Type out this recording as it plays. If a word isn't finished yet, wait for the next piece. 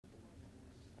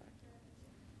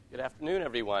Good afternoon,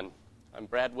 everyone. I'm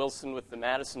Brad Wilson with the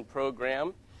Madison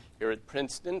program here at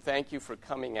Princeton. Thank you for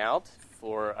coming out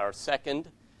for our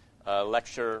second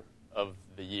lecture of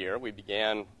the year. We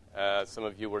began, some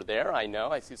of you were there, I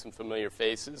know. I see some familiar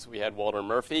faces. We had Walter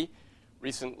Murphy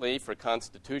recently for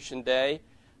Constitution Day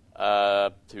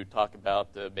to talk about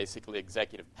basically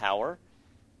executive power.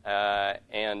 So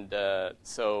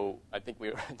I think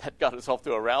that got us off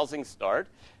to a rousing start.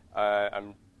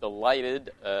 I'm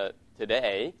delighted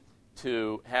today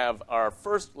to have our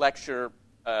first lecture,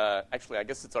 actually I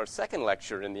guess it's our second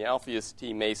lecture in the Alpheus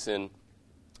T. Mason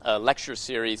lecture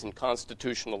series in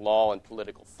constitutional law and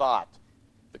political thought,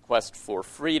 The Quest for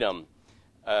Freedom.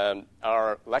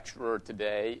 Our lecturer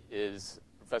today is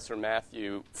Professor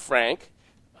Matthew Franck,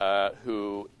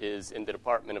 who is in the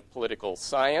Department of Political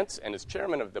Science and is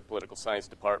chairman of the Political Science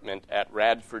Department at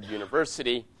Radford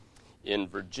University in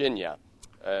Virginia.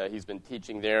 He's been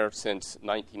teaching there since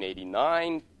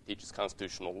 1989, teaches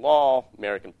constitutional law,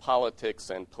 American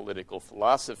politics, and political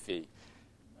philosophy.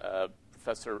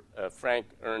 Professor Franck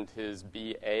earned his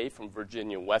B.A. from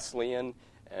Virginia Wesleyan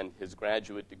and his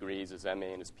graduate degrees, his M.A.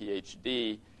 and his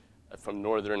Ph.D. From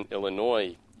Northern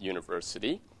Illinois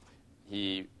University.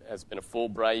 He has been a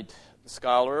Fulbright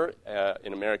scholar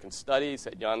in American Studies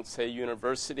at Yonsei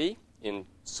University in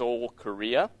Seoul,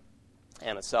 Korea,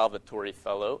 and a Salvatori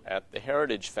Fellow at the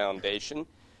Heritage Foundation.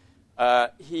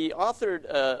 He authored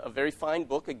a very fine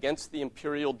book, Against the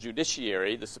Imperial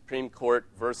Judiciary, the Supreme Court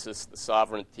versus the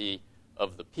Sovereignty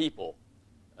of the People,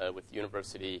 with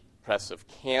University Press of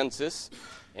Kansas,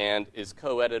 and is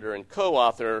co-editor and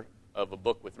co-author of a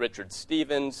book with Richard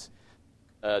Stevens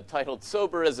titled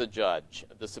Sober as a Judge,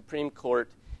 The Supreme Court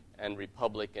and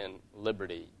Republican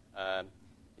Liberty.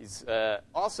 He's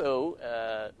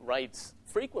also writes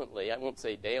frequently, I won't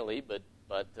say daily, but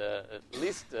at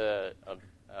least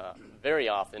very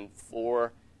often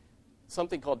for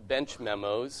something called Bench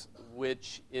Memos,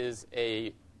 which is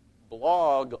a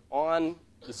blog on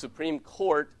the Supreme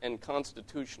Court and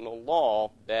constitutional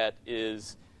law that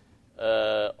is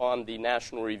on the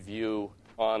National Review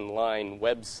online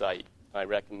website. I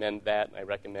recommend that, and I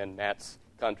recommend Matt's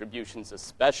contributions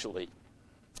especially.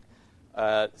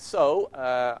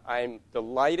 I'm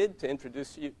delighted to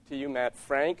introduce to you Matt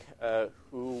Franck,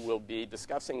 who will be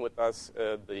discussing with us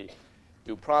the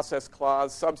Due Process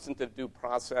Clause, substantive due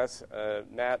process.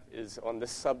 Matt is on this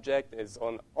subject, is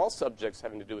on all subjects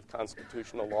having to do with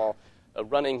constitutional law,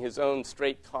 running his own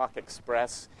Straight Talk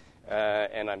Express,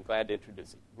 and I'm glad to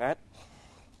introduce him. Matt?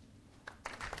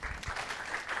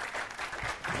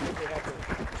 We have to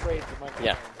trade the microphone.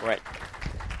 Yeah, right.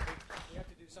 We have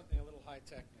to do something a little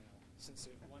high-tech now, since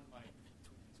there's one mic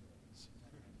between the two of us.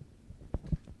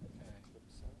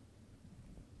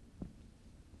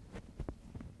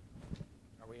 Okay.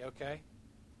 Are we okay?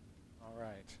 All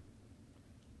right.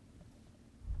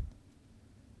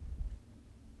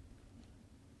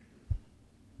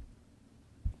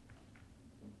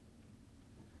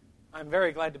 I'm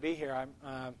very glad to be here.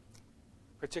 I'm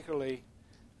particularly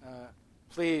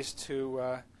pleased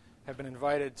to have been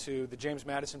invited to the James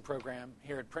Madison program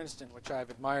here at Princeton, which I've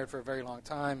admired for a very long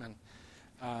time, and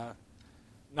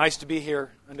nice to be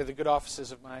here under the good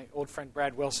offices of my old friend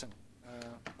Brad Wilson,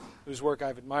 whose work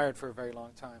I've admired for a very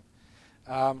long time.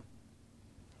 I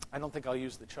don't think I'll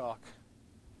use the chalk.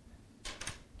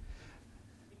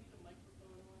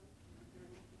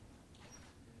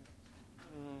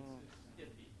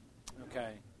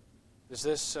 Okay. Does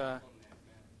this...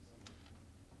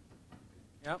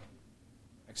 Yep.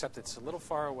 Except it's a little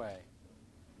far away.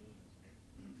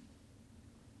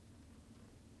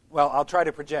 Well, I'll try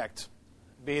to project,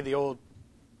 be the old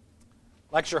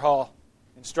lecture hall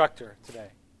instructor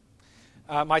today.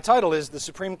 My title is The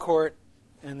Supreme Court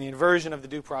and the Inversion of the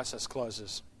Due Process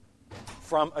Clauses,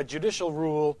 from a Judicial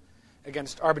Rule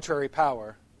Against Arbitrary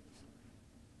Power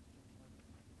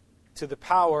to the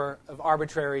Power of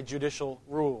Arbitrary Judicial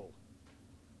Rule.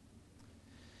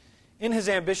 In his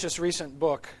ambitious recent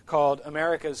book called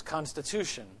America's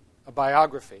Constitution, a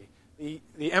Biography, the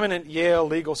eminent Yale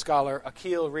legal scholar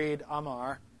Akhil Reed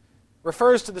Amar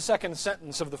refers to the second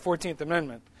sentence of the 14th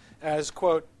Amendment as,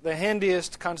 quote, the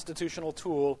handiest constitutional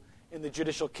tool in the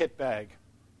judicial kit bag,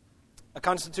 a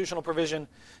constitutional provision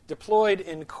deployed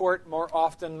in court more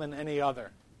often than any other,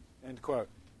 end quote.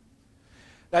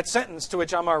 That sentence to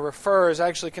which Amar refers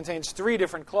actually contains three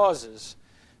different clauses,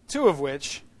 two of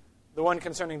which, the one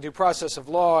concerning due process of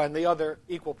law and the other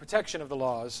equal protection of the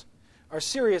laws, are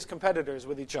serious competitors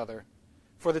with each other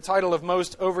for the title of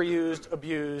most overused,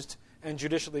 abused, and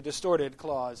judicially distorted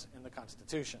clause in the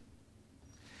Constitution.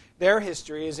 Their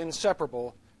history is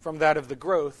inseparable from that of the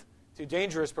growth to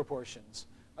dangerous proportions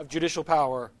of judicial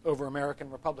power over American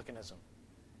republicanism.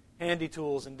 Handy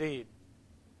tools indeed.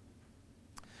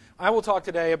 I will talk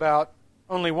today about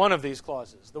only one of these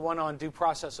clauses, the one on due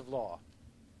process of law.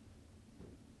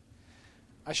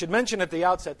 I should mention at the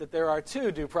outset that there are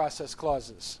two due process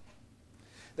clauses.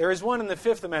 There is one in the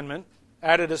Fifth Amendment,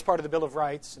 added as part of the Bill of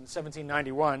Rights in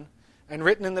 1791, and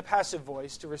written in the passive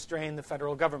voice to restrain the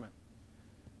federal government.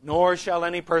 Nor shall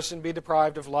any person be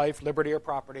deprived of life, liberty, or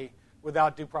property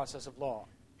without due process of law.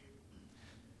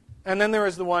 And then there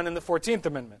is the one in the 14th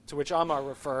Amendment, to which Amar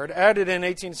referred, added in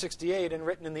 1868 and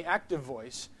written in the active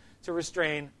voice to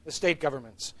restrain the state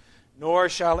governments. Nor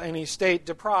shall any state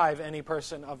deprive any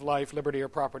person of life, liberty, or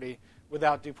property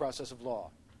without due process of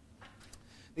law.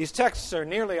 These texts are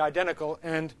nearly identical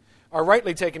and are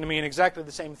rightly taken to mean exactly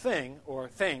the same thing, or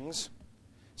things,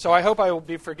 so I hope I will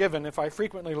be forgiven if I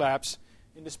frequently lapse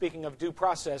into speaking of due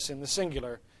process in the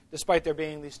singular, despite there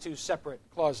being these two separate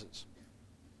clauses.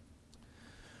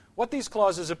 What these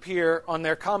clauses appear on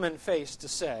their common face to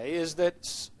say is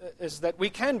that we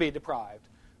can be deprived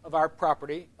of our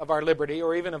property, of our liberty,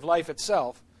 or even of life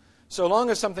itself, so long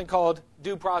as something called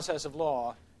due process of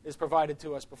law is provided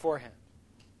to us beforehand.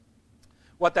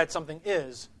 What that something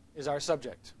is our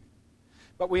subject.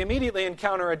 But we immediately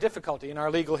encounter a difficulty in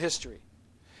our legal history,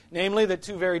 namely that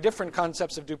two very different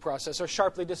concepts of due process are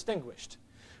sharply distinguished,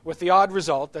 with the odd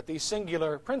result that the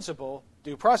singular principle,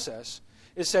 due process,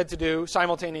 is said to do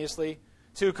simultaneously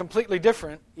two completely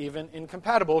different, even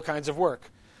incompatible kinds of work,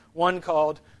 one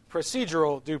called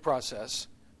procedural due process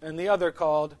and the other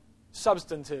called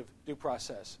substantive due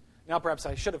process. Now perhaps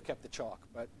I should have kept the chalk,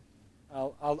 but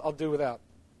I'll do without.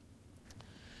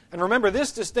 And remember,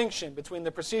 this distinction between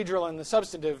the procedural and the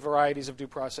substantive varieties of due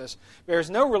process bears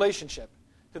no relationship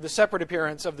to the separate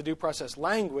appearance of the due process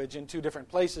language in two different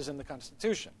places in the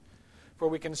Constitution. For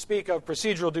we can speak of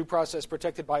procedural due process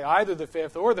protected by either the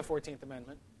Fifth or the 14th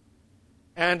Amendment,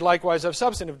 and likewise of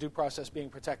substantive due process being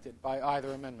protected by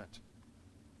either amendment.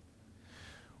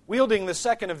 Wielding the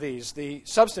second of these, the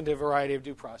substantive variety of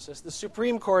due process, the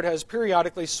Supreme Court has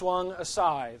periodically swung a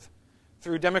scythe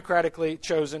through democratically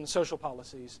chosen social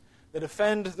policies that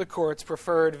offend the court's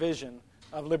preferred vision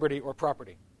of liberty or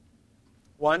property.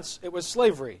 Once, it was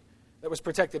slavery that was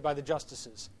protected by the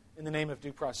justices in the name of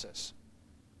due process.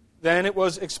 Then it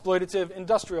was exploitative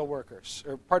industrial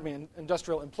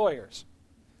employers.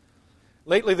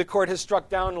 Lately, the court has struck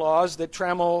down laws that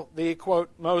trammel the, quote,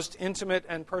 most intimate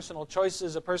and personal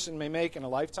choices a person may make in a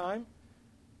lifetime,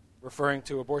 referring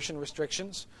to abortion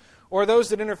restrictions, or those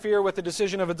that interfere with the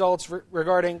decision of adults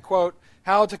regarding, quote,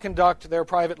 how to conduct their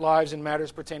private lives in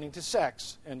matters pertaining to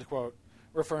sex, end quote,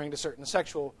 referring to certain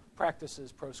sexual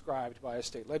practices proscribed by a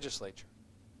state legislature.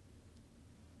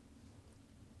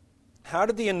 How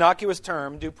did the innocuous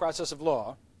term due process of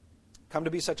law come to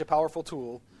be such a powerful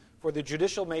tool for the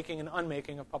judicial making and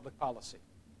unmaking of public policy?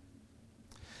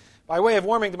 By way of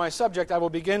warming to my subject, I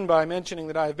will begin by mentioning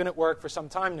that I have been at work for some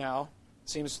time now, it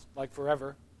seems like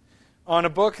forever, on a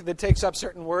book that takes up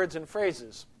certain words and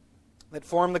phrases that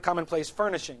form the commonplace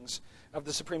furnishings of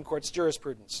the Supreme Court's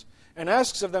jurisprudence, and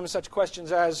asks of them such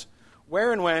questions as,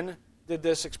 where and when did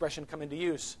this expression come into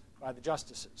use by the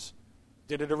justices?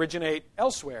 Did it originate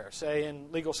elsewhere, say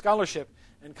in legal scholarship,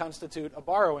 and constitute a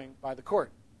borrowing by the court?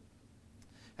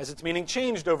 Has its meaning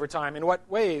changed over time? In what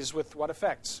ways? With what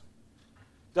effects?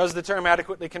 Does the term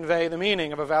adequately convey the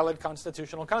meaning of a valid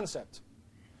constitutional concept?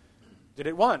 Did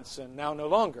it once and now no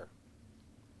longer?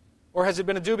 Or has it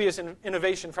been a dubious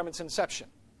innovation from its inception?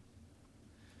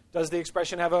 Does the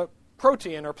expression have a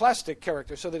protean or plastic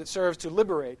character so that it serves to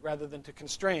liberate rather than to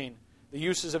constrain the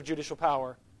uses of judicial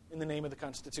power in the name of the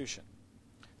Constitution?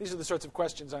 These are the sorts of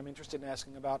questions I'm interested in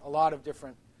asking about a lot of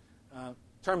different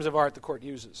terms of art the court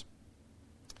uses.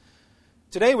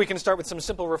 Today we can start with some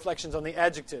simple reflections on the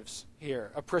adjectives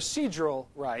here. A procedural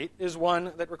right is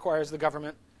one that requires the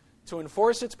government to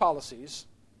enforce its policies,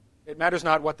 it matters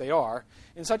not what they are,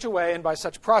 in such a way and by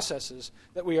such processes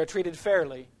that we are treated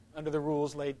fairly under the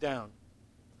rules laid down.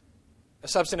 A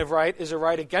substantive right is a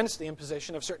right against the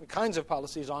imposition of certain kinds of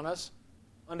policies on us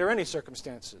under any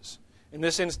circumstances. In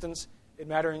this instance, it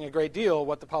mattering a great deal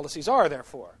what the policies are,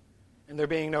 therefore, and there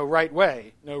being no right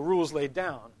way, no rules laid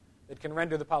down that can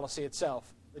render the policy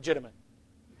itself legitimate.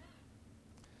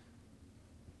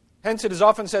 Hence, it is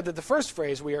often said that the first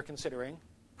phrase we are considering,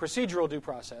 procedural due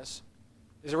process,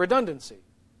 is a redundancy,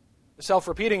 a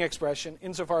self-repeating expression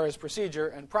insofar as procedure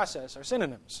and process are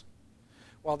synonyms,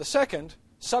 while the second,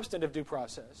 substantive due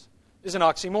process, is an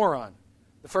oxymoron,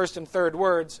 the first and third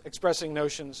words expressing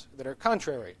notions that are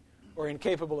contrary or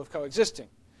incapable of coexisting,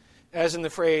 as in the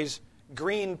phrase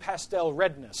green pastel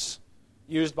redness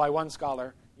used by one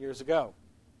scholar years ago.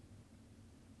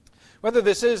 Whether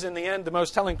this is, in the end, the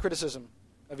most telling criticism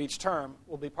of each term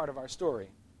will be part of our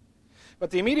story.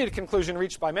 But the immediate conclusion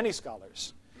reached by many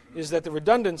scholars is that the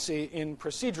redundancy in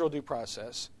procedural due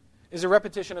process is a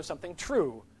repetition of something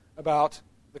true about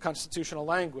the constitutional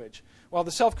language, while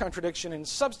the self-contradiction in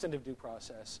substantive due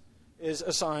process is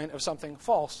a sign of something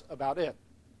false about it.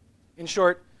 In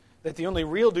short, that the only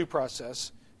real due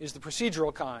process is the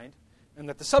procedural kind, and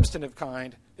that the substantive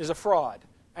kind is a fraud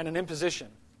and an imposition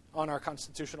on our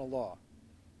constitutional law.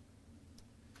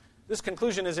 This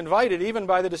conclusion is invited even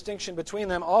by the distinction between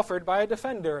them offered by a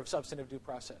defender of substantive due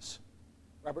process,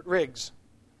 Robert Riggs.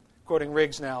 Quoting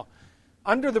Riggs now,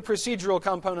 "Under the procedural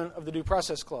component of the Due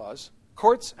Process Clause,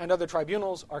 courts and other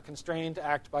tribunals are constrained to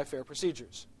act by fair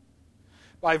procedures.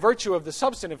 By virtue of the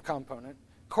substantive component,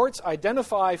 courts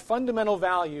identify fundamental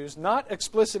values not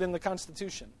explicit in the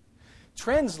Constitution,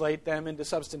 translate them into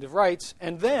substantive rights,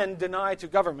 and then deny to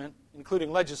government,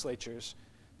 including legislatures,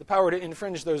 the power to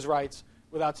infringe those rights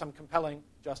without some compelling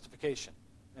justification."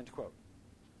 End quote.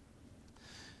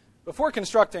 Before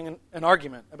constructing an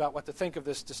argument about what to think of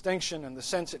this distinction and the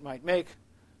sense it might make,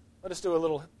 let us do a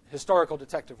little historical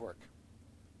detective work.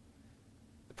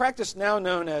 The practice now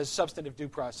known as substantive due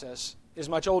process is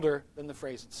much older than the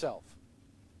phrase itself.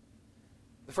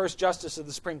 The first justice of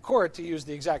the Supreme Court to use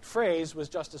the exact phrase was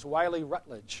Justice Wiley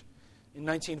Rutledge in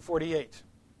 1948.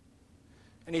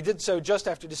 And he did so just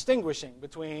after distinguishing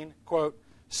between, quote,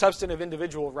 substantive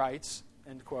individual rights,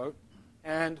 end quote,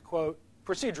 and, quote,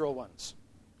 procedural ones,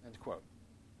 end quote.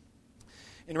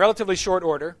 In relatively short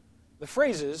order, the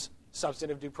phrases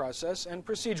substantive due process and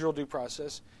procedural due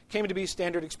process came to be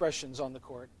standard expressions on the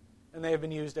court, and they have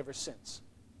been used ever since.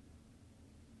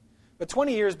 But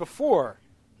 20 years before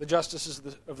the justices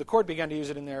of the court began to use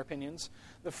it in their opinions,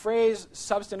 the phrase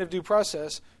substantive due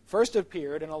process first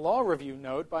appeared in a law review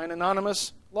note by an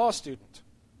anonymous law student,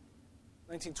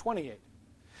 1928.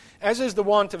 As is the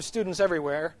wont of students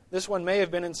everywhere, this one may have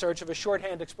been in search of a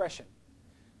shorthand expression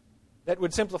that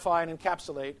would simplify and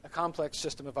encapsulate a complex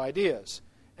system of ideas.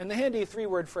 And the handy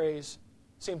three-word phrase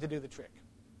seemed to do the trick.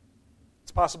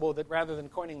 It's possible that rather than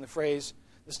coining the phrase,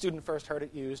 the student first heard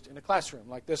it used in a classroom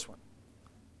like this one.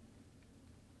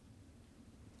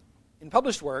 In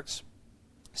published works,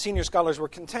 senior scholars were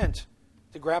content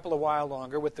to grapple a while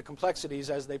longer with the complexities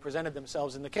as they presented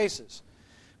themselves in the cases,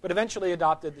 but eventually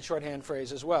adopted the shorthand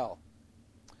phrase as well.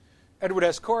 Edward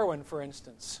S. Corwin, for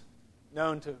instance,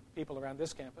 known to people around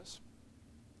this campus,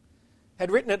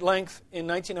 had written at length in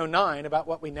 1909 about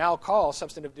what we now call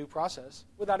substantive due process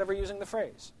without ever using the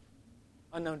phrase.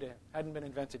 Unknown to him, hadn't been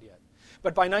invented yet.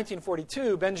 But by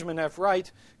 1942, Benjamin F.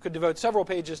 Wright could devote several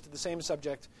pages to the same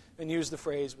subject and use the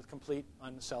phrase with complete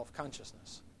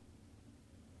unself-consciousness.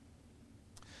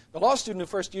 The law student who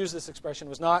first used this expression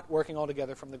was not working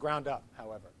altogether from the ground up,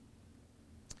 however.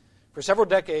 For several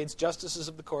decades, justices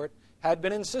of the court had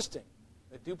been insisting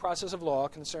that due process of law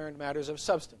concerned matters of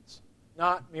substance,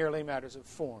 not merely matters of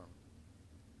form.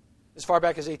 As far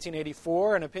back as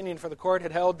 1884, an opinion for the court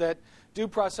had held that due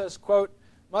process, quote,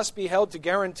 must be held to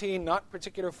guarantee not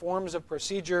particular forms of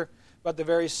procedure, but the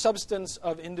very substance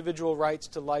of individual rights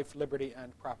to life, liberty,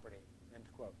 and property, end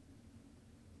quote.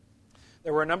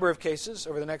 There were a number of cases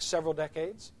over the next several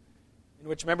decades in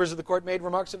which members of the court made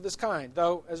remarks of this kind,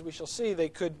 though, as we shall see, they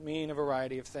could mean a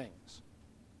variety of things.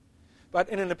 But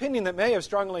in an opinion that may have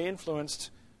strongly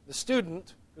influenced the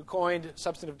student who coined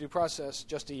substantive due process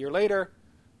just a year later,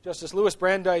 Justice Louis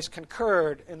Brandeis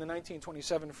concurred in the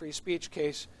 1927 free speech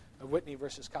case of Whitney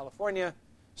versus California,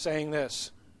 saying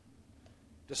this: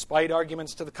 "Despite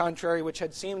arguments to the contrary which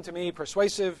had seemed to me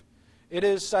persuasive, it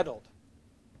is settled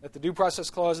that the Due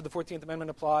Process Clause of the 14th Amendment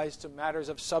applies to matters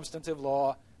of substantive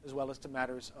law as well as to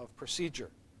matters of procedure.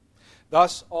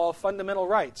 Thus, all fundamental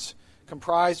rights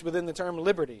comprised within the term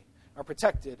liberty are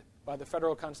protected by the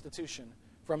federal Constitution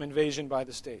from invasion by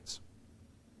the states."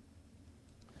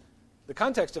 The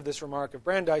context of this remark of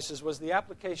Brandeis's was the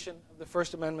application of the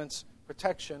First Amendment's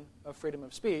protection of freedom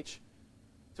of speech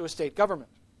to a state government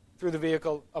through the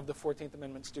vehicle of the 14th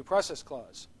Amendment's Due Process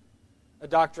Clause, a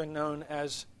doctrine known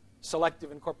as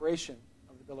selective incorporation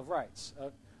of the Bill of Rights,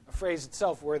 a phrase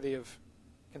itself worthy of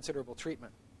considerable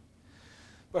treatment.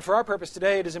 But for our purpose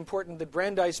today, it is important that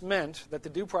Brandeis meant that the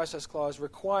Due Process Clause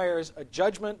requires a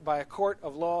judgment by a court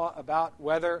of law about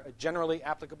whether a generally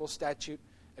applicable statute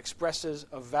expresses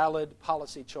a valid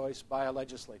policy choice by a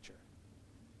legislature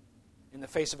in the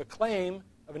face of a claim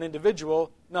of an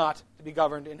individual not to be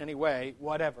governed in any way,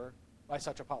 whatever, by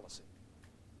such a policy.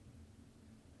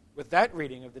 With that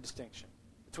reading of the distinction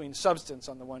between substance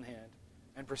on the one hand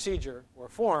and procedure or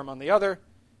form on the other,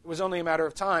 it was only a matter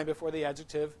of time before the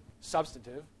adjective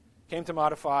substantive came to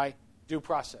modify due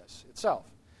process itself.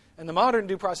 And the modern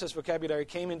due process vocabulary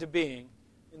came into being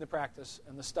in the practice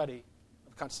and the study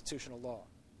of constitutional law.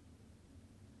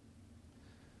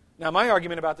 Now, my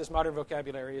argument about this modern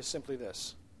vocabulary is simply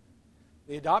this.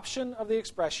 The adoption of the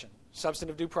expression,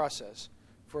 substantive due process,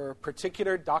 for a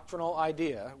particular doctrinal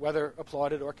idea, whether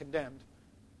applauded or condemned,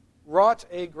 wrought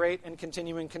a great and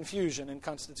continuing confusion in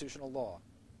constitutional law.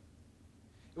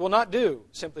 It will not do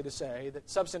simply to say that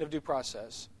substantive due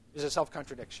process is a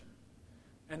self-contradiction,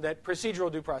 and that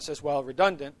procedural due process, while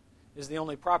redundant, is the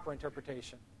only proper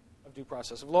interpretation of due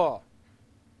process of law.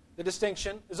 The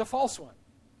distinction is a false one,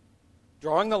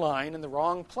 drawing the line in the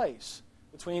wrong place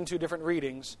between two different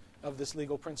readings of this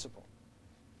legal principle.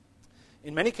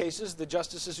 In many cases, the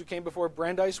justices who came before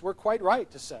Brandeis were quite right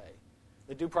to say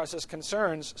that due process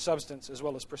concerns substance as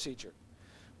well as procedure.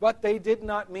 But they did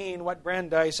not mean what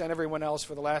Brandeis and everyone else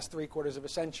for the last 3/4 of a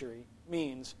century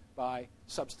means by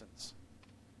substance.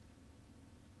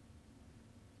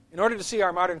 In order to see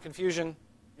our modern confusion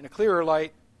in a clearer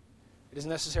light, it is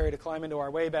necessary to climb into our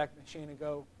Wayback Machine and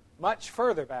go much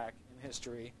further back in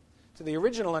history to the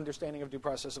original understanding of due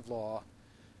process of law,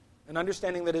 an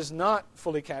understanding that is not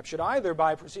fully captured either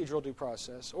by procedural due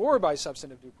process or by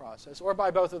substantive due process or by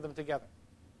both of them together.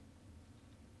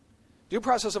 Due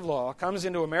process of law comes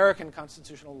into American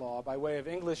constitutional law by way of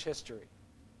English history,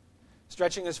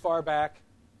 stretching as far back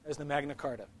as the Magna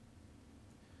Carta.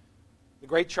 The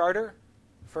Great Charter,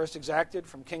 first exacted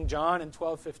from King John in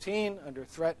 1215 under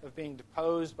threat of being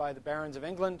deposed by the barons of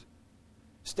England,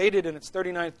 stated in its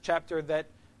 39th chapter that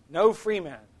no free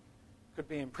man could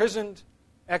be imprisoned,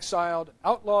 exiled,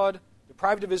 outlawed,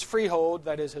 deprived of his freehold,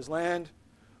 that is, his land,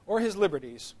 or his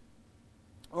liberties,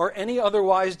 or any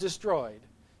otherwise destroyed,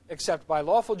 except by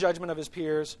lawful judgment of his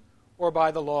peers or by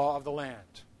the law of the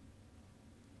land.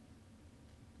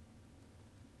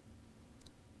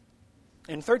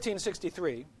 In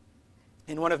 1363,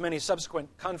 in one of many subsequent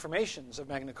confirmations of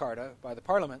Magna Carta by the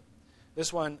Parliament,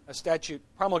 this one a statute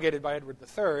promulgated by Edward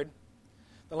III,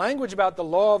 the language about the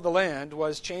law of the land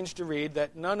was changed to read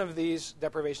that none of these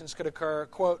deprivations could occur,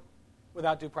 quote,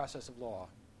 without due process of law,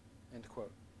 end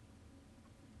quote.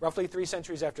 Roughly 3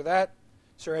 centuries after that,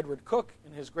 Sir Edward Coke,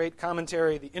 in his great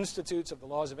commentary, The Institutes of the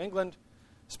Laws of England,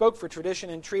 spoke for tradition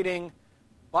in treating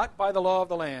but by the law of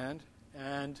the land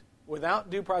and without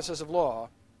due process of law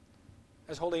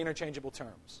as wholly interchangeable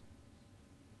terms.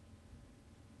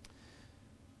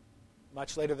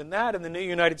 Much later than that, in the new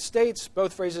United States,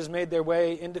 both phrases made their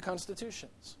way into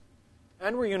constitutions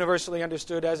and were universally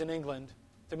understood, as in England,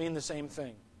 to mean the same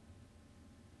thing.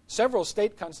 Several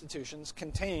state constitutions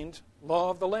contained law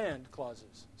of the land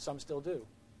clauses. Some still do.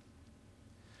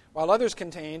 While others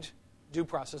contained due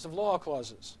process of law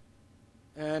clauses.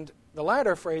 And the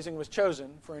latter phrasing was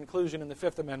chosen for inclusion in the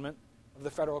Fifth Amendment of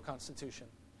the Federal Constitution,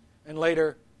 and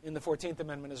later in the 14th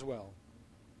Amendment as well.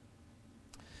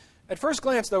 At first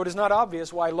glance, though, it is not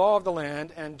obvious why law of the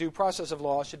land and due process of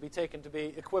law should be taken to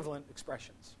be equivalent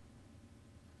expressions.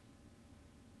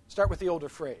 Start with the older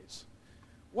phrase.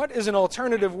 What is an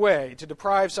alternative way to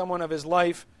deprive someone of his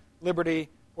life, liberty,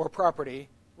 or property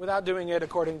without doing it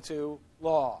according to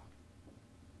law?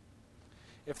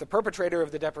 If the perpetrator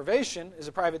of the deprivation is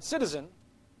a private citizen,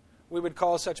 we would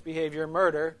call such behavior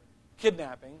murder,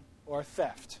 kidnapping, or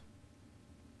theft.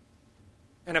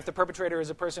 And if the perpetrator is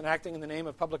a person acting in the name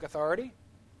of public authority,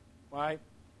 why,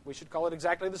 we should call it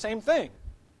exactly the same thing.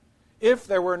 If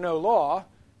there were no law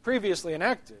previously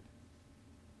enacted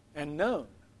and known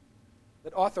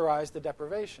that authorized the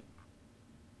deprivation.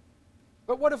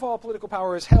 But what if all political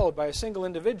power is held by a single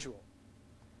individual,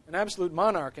 an absolute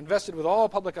monarch invested with all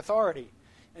public authority,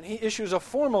 and he issues a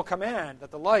formal command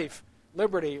that the life,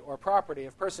 liberty, or property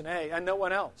of person A and no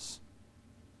one else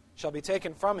shall be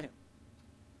taken from him,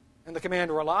 and the command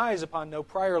relies upon no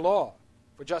prior law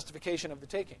for justification of the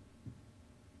taking?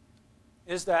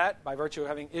 Is that, by virtue of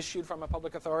having issued from a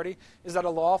public authority, is that a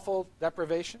lawful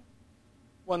deprivation?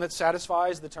 One that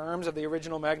satisfies the terms of the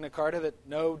original Magna Carta that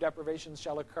no deprivations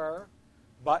shall occur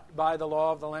but by the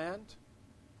law of the land?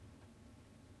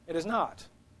 It is not.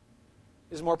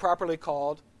 It is more properly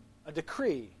called a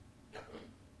decree.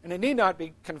 And it need not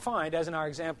be confined, as in our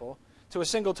example, to a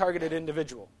single targeted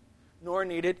individual, nor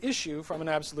need it issue from an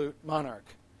absolute monarch.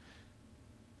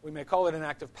 We may call it an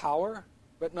act of power,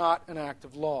 but not an act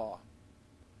of law.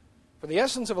 For the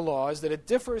essence of a law is that it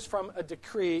differs from a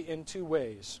decree in 2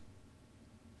 ways.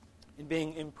 In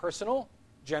being impersonal,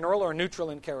 general or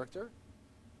neutral in character,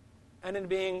 and in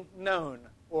being known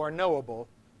or knowable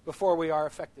before we are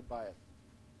affected by it.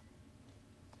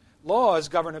 Laws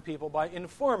govern a people by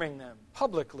informing them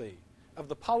publicly of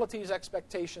the polity's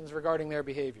expectations regarding their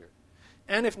behavior,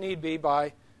 and if need be,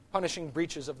 by punishing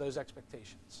breaches of those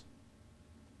expectations.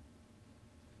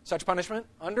 Such punishment,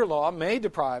 under law, may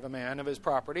deprive a man of his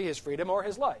property, his freedom, or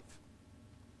his life.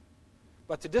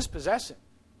 But to dispossess him,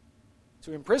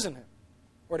 to imprison him,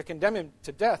 or to condemn him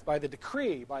to death by the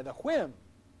decree, by the whim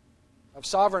of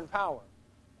sovereign power,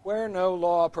 where no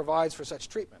law provides for such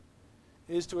treatment,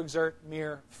 is to exert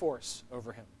mere force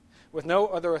over him, with no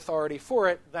other authority for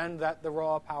it than that the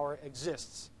raw power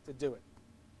exists to do it.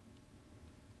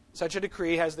 Such a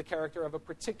decree has the character of a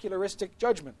particularistic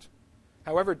judgment,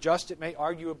 however just it may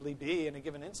arguably be in a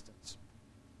given instance,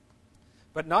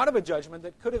 but not of a judgment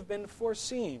that could have been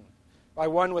foreseen by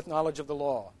one with knowledge of the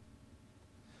law.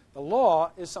 The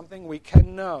law is something we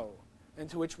can know and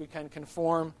to which we can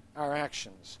conform our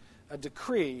actions. A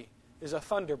decree is a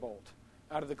thunderbolt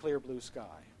out of the clear blue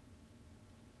sky.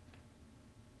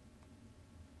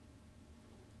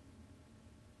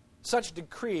 Such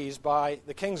decrees by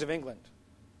the kings of England,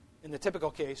 in the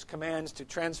typical case, commands to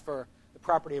transfer the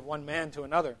property of one man to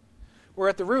another, were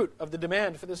at the root of the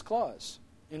demand for this clause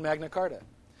in Magna Carta,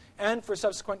 and for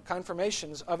subsequent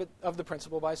confirmations of the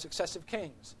principle by successive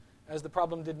kings, as the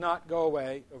problem did not go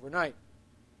away overnight.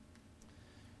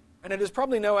 And it is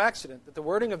probably no accident that the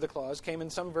wording of the clause came in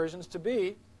some versions to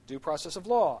be due process of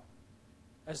law,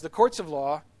 as the courts of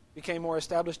law became more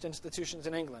established institutions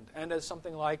in England, and as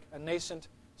something like a nascent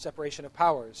separation of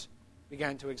powers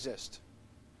began to exist.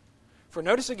 For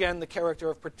notice again the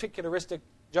character of particularistic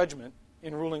judgment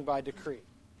in ruling by decree.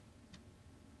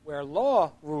 Where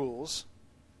law rules,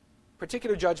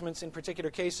 particular judgments in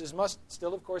particular cases must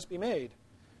still, of course, be made,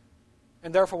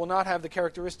 and therefore will not have the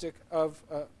characteristic of,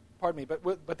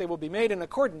 but they will be made in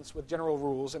accordance with general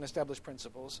rules and established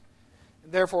principles,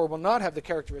 and therefore will not have the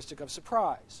characteristic of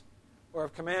surprise or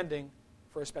of commanding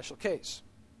for a special case.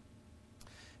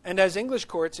 And as English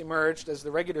courts emerged as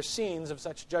the regular scenes of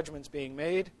such judgments being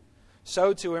made,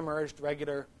 so too emerged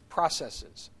regular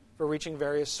processes for reaching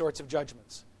various sorts of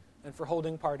judgments and for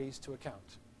holding parties to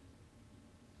account.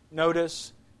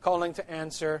 Notice, calling to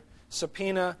answer,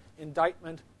 subpoena,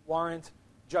 indictment, warrant,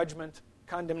 judgment,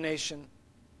 condemnation.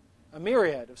 A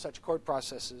myriad of such court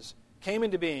processes came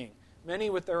into being,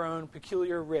 many with their own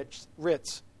peculiar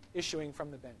writs issuing from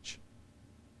the bench.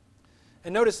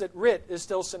 And notice that writ is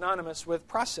still synonymous with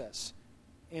process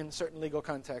in certain legal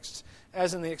contexts,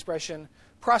 as in the expression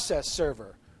process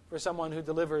server for someone who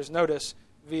delivers notice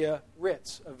via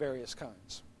writs of various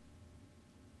kinds.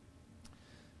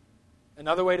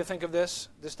 Another way to think of this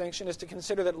distinction is to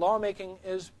consider that lawmaking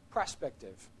is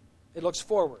prospective. It looks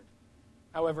forward,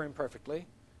 however imperfectly,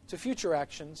 to future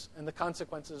actions and the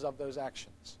consequences of those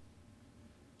actions.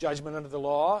 Judgment under the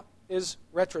law is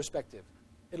retrospective.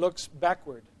 It looks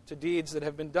backward to deeds that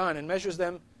have been done and measures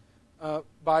them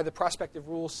by the prospective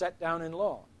rules set down in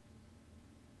law.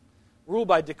 Rule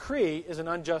by decree is an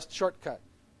unjust shortcut,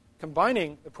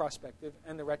 combining the prospective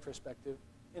and the retrospective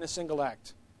in a single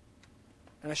act.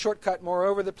 And a shortcut,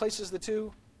 moreover, that places the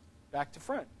two back to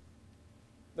front.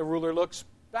 The ruler looks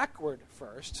backward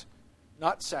first,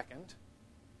 not second,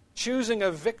 choosing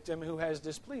a victim who has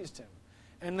displeased him,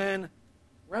 and then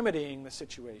remedying the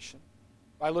situation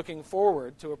by looking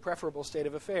forward to a preferable state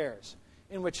of affairs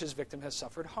in which his victim has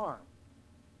suffered harm,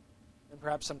 and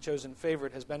perhaps some chosen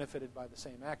favorite has benefited by the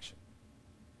same action.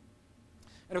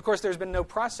 And of course, there's been no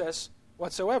process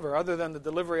whatsoever other than the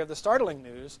delivery of the startling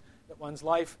news that one's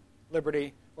life,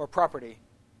 liberty, or property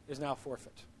is now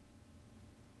forfeit.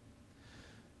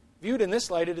 Viewed in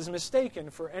this light, it is mistaken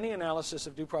for any analysis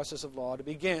of due process of law to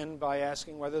begin by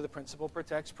asking whether the principle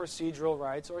protects procedural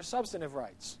rights or substantive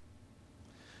rights.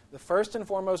 The first and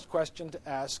foremost question to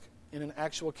ask in an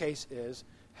actual case is,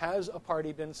 has a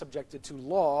party been subjected to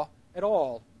law at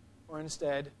all, or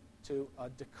instead to a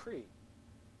decree?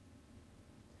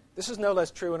 This is no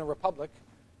less true in a republic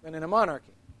than in a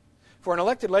monarchy. For an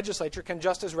elected legislature can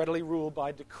just as readily rule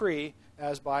by decree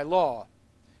as by law,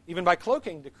 even by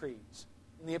cloaking decrees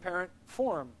in the apparent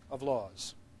form of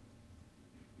laws.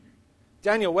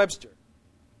 Daniel Webster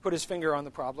put his finger on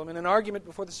the problem in an argument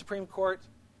before the Supreme Court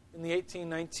in the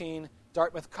 1819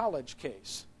 Dartmouth College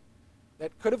case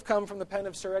that could have come from the pen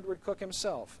of Sir Edward Coke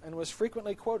himself and was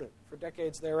frequently quoted for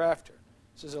decades thereafter.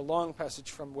 This is a long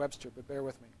passage from Webster, but bear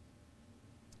with me.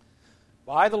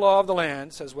 By the law of the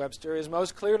land, says Webster, is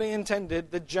most clearly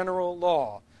intended the general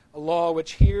law, a law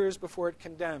which hears before it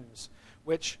condemns,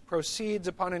 which proceeds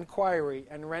upon inquiry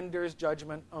and renders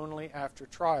judgment only after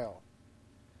trial.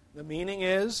 The meaning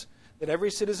is that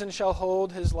every citizen shall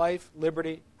hold his life,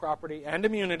 liberty, property, and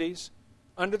immunities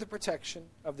under the protection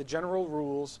of the general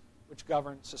rules which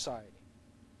govern society.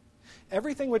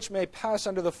 Everything which may pass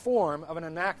under the form of an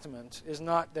enactment is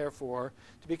not, therefore,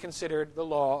 to be considered the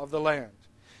law of the land.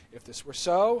 If this were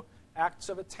so, acts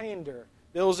of attainder,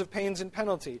 bills of pains and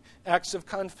penalty, acts of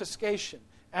confiscation,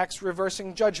 acts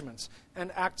reversing judgments,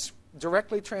 and acts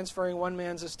directly transferring one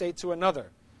man's estate to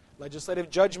another, legislative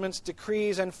judgments,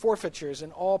 decrees, and forfeitures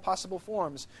in all possible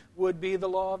forms would be the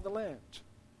law of the land.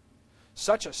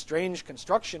 Such a strange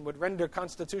construction would render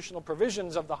constitutional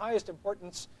provisions of the highest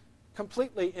importance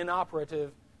completely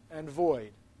inoperative and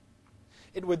void.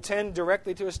 It would tend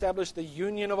directly to establish the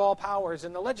union of all powers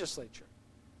in the legislature.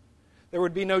 There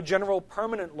would be no general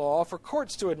permanent law for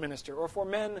courts to administer or for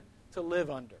men to live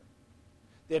under.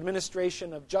 The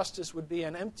administration of justice would be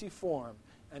an empty form,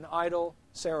 an idle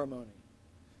ceremony.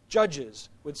 Judges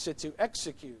would sit to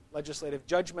execute legislative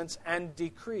judgments and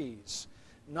decrees,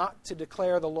 not to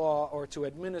declare the law or to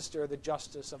administer the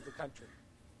justice of the country.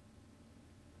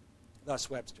 Thus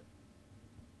Webster.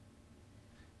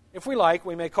 If we like,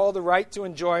 we may call the right to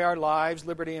enjoy our lives,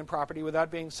 liberty, and property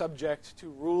without being subject to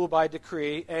rule by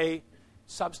decree a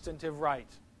substantive right.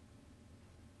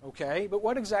 Okay, but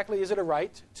what exactly is it a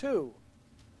right to?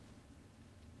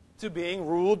 To being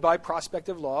ruled by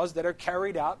prospective laws that are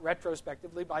carried out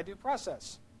retrospectively by due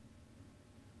process.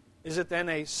 Is it then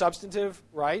a substantive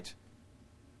right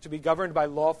to be governed by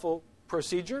lawful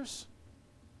procedures?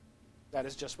 That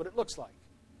is just what it looks like.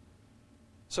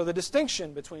 So the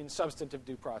distinction between substantive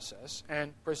due process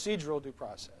and procedural due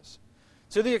process,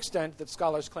 to the extent that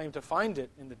scholars claim to find it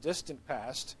in the distant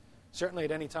past, certainly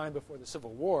at any time before the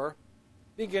Civil War,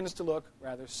 begins to look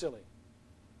rather silly.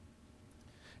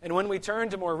 And when we turn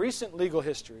to more recent legal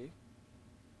history,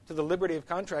 to the liberty of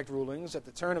contract rulings at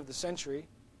the turn of the century,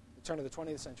 the turn of the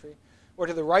 20th century, or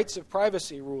to the rights of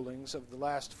privacy rulings of the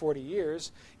last 40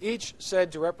 years, each said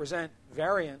to represent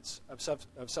variants of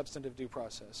substantive due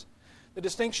process, the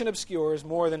distinction obscures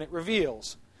more than it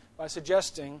reveals by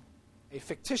suggesting a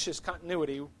fictitious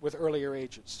continuity with earlier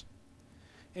ages.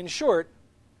 In short,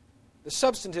 the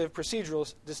substantive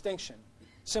procedural distinction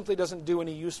simply doesn't do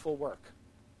any useful work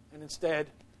and instead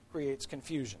creates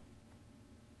confusion.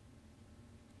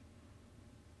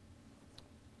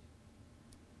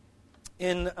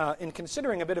 In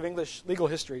considering a bit of English legal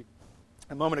history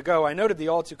a moment ago, I noted the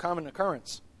all too common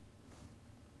occurrence,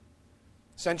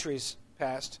 centuries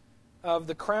past, of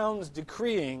the Crown's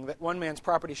decreeing that one man's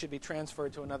property should be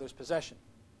transferred to another's possession.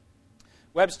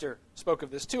 Webster spoke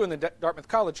of this too in the Dartmouth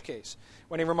College case,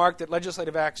 when he remarked that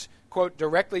legislative acts, quote,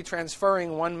 directly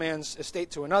transferring one man's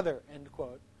estate to another, end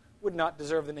quote, would not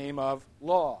deserve the name of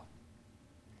law.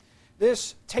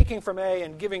 This taking from A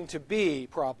and giving to B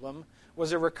problem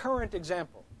was a recurrent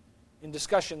example in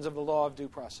discussions of the law of due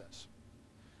process.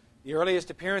 The earliest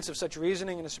appearance of such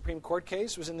reasoning in a Supreme Court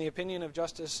case was in the opinion of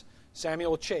Justice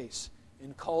Samuel Chase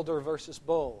in Calder v.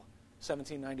 Bull,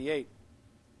 1798,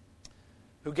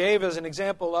 who gave as an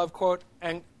example of, quote,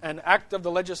 an act of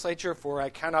the legislature, for I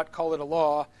cannot call it a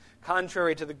law,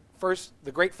 contrary to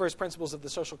the great first principles of the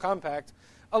social compact,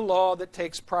 a law that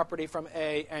takes property from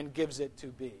A and gives it to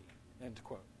B, end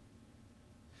quote.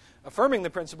 Affirming the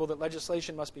principle that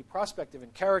legislation must be prospective in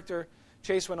character,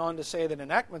 Chase went on to say that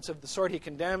enactments of the sort he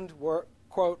condemned were,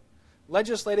 quote,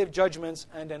 legislative judgments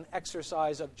and an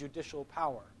exercise of judicial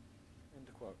power, end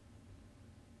quote.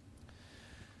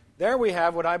 There we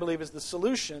have what I believe is the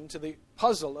solution to the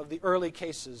puzzle of the early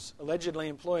cases allegedly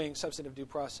employing substantive due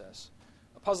process,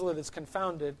 a puzzle that has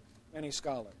confounded many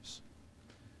scholars.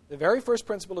 The very first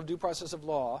principle of due process of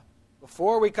law,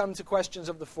 before we come to questions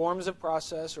of the forms of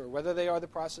process or whether they are the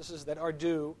processes that are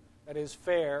due, that is,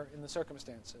 fair in the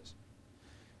circumstances,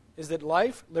 is that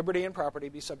life, liberty, and property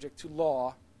be subject to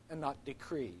law and not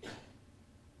decree.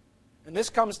 And this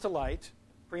comes to light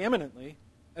preeminently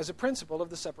as a principle of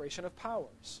the separation of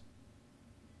powers,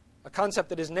 a concept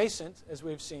that is nascent, as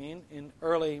we've seen, in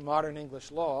early modern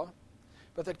English law,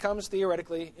 but that comes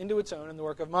theoretically into its own in the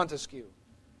work of Montesquieu,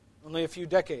 only a few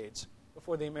decades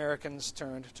before the Americans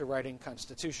turned to writing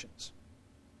constitutions.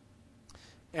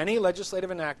 Any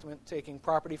legislative enactment taking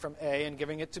property from A and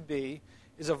giving it to B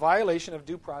is a violation of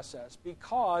due process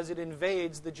because it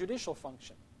invades the judicial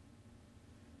function.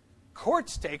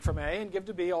 Courts take from A and give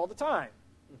to B all the time.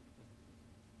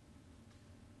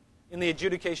 In the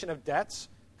adjudication of debts,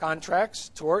 contracts,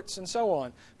 torts, and so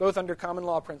on, both under common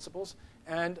law principles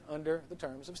and under the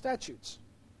terms of statutes.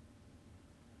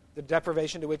 The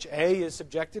deprivation to which A is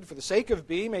subjected for the sake of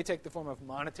B may take the form of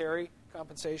monetary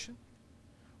compensation,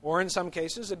 or in some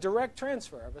cases, a direct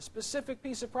transfer of a specific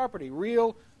piece of property,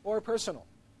 real or personal,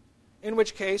 in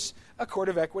which case a court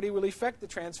of equity will effect the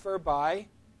transfer by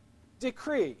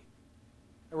decree,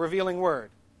 a revealing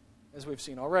word, as we've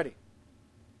seen already.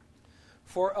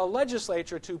 For a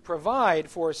legislature to provide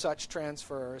for such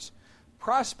transfers,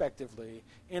 prospectively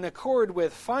in accord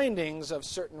with findings of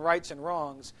certain rights and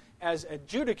wrongs as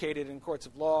adjudicated in courts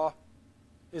of law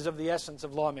is of the essence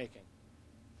of lawmaking.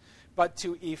 But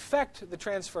to effect the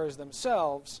transfers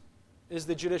themselves is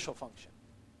the judicial function.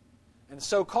 And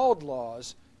so-called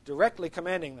laws, directly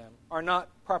commanding them, are not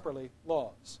properly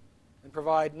laws and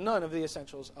provide none of the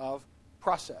essentials of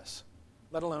process,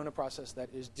 let alone a process that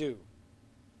is due.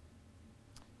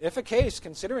 If a case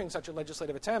considering such a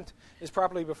legislative attempt is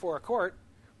properly before a court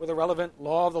with a relevant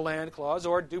law of the land clause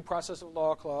or due process of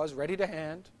law clause ready to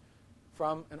hand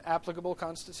from an applicable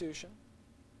constitution,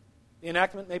 the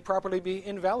enactment may properly be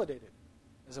invalidated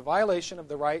as a violation of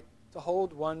the right to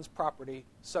hold one's property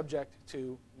subject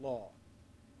to law.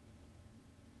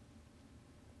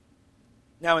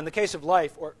 Now, in the case of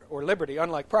life or liberty,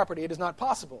 unlike property, it is not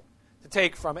possible to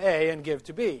take from A and give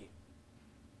to B.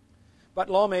 But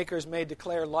lawmakers may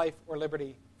declare life or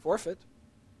liberty forfeit,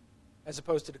 as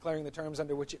opposed to declaring the terms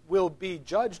under which it will be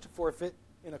judged forfeit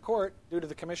in a court due to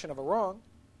the commission of a wrong.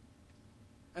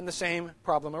 And the same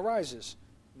problem arises.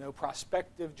 No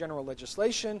prospective general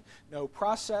legislation, no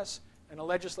process, and a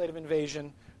legislative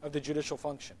invasion of the judicial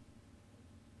function.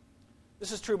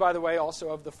 This is true, by the way, also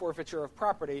of the forfeiture of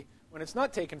property when it's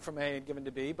not taken from A and given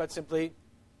to B, but simply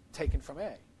taken from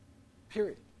A,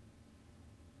 period,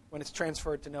 when it's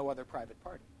transferred to no other private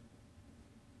party.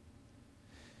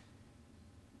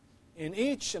 In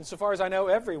each, and so far as I know,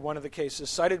 every one of the cases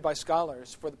cited by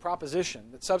scholars for the proposition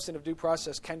that substantive due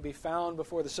process can be found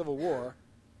before the Civil War,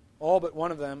 all but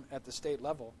one of them at the state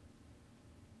level,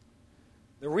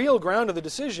 the real ground of the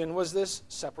decision was this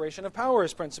separation of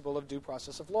powers principle of due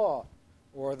process of law,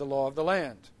 or the law of the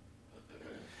land.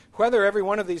 Whether every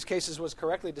one of these cases was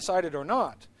correctly decided or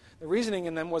not, the reasoning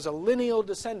in them was a lineal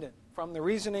descendant from the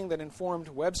reasoning that informed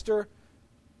Webster,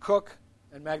 Cook,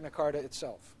 and Magna Carta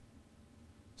itself.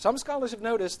 Some scholars have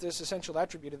noticed this essential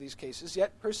attribute of these cases,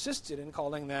 yet persisted in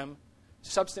calling them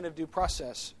substantive due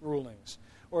process rulings,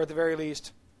 or at the very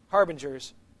least,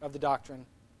 harbingers of the doctrine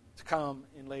to come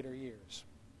in later years.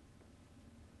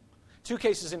 Two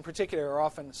cases in particular are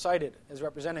often cited as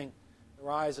representing the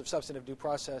rise of substantive due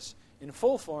process in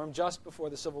full form just before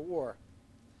the Civil War.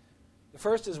 The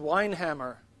first is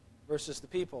Weinhammer versus the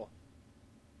People,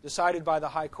 decided by the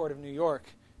High Court of New York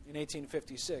in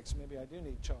 1856. Maybe I do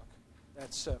need chalk.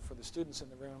 That's for the students in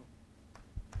the room.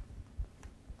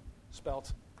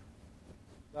 Spelt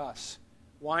thus.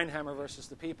 Weinhammer versus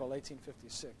the People,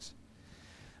 1856.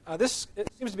 This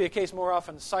seems to be a case more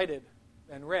often cited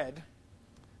than read.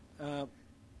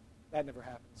 That never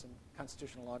happens in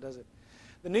constitutional law, does it?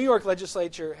 The New York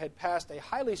legislature had passed a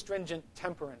highly stringent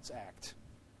Temperance Act,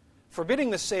 forbidding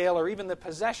the sale or even the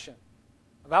possession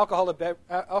of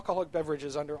alcoholic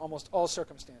beverages under almost all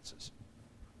circumstances.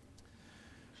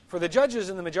 For the judges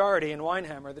in the majority in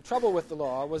Weinhammer, the trouble with the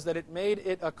law was that it made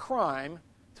it a crime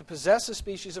to possess a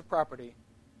species of property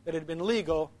that had been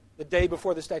legal the day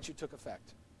before the statute took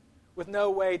effect, with no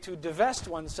way to divest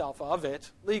oneself of it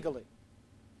legally.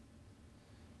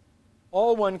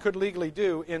 All one could legally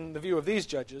do, in the view of these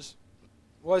judges,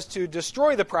 was to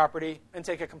destroy the property and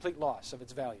take a complete loss of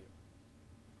its value.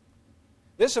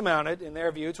 This amounted, in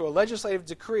their view, to a legislative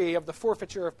decree of the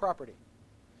forfeiture of property,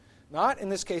 not, in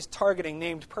this case, targeting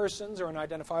named persons or an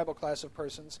identifiable class of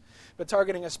persons, but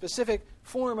targeting a specific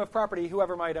form of property,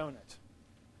 whoever might own it.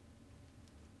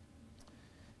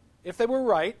 If they were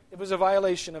right, it was a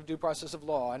violation of due process of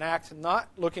law, an act not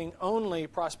looking only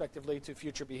prospectively to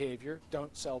future behavior,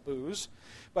 don't sell booze,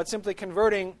 but simply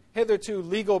converting hitherto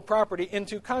legal property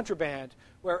into contraband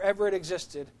wherever it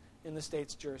existed in the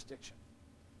state's jurisdiction.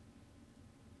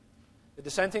 The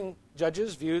dissenting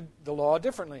judges viewed the law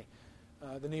differently,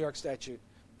 the New York statute,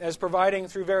 as providing,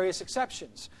 through various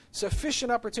exceptions,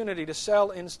 sufficient opportunity to sell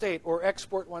in state or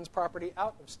export one's property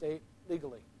out of state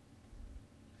legally.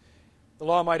 The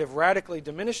law might have radically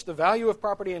diminished the value of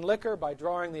property in liquor by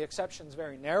drawing the exceptions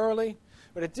very narrowly,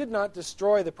 but it did not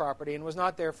destroy the property and was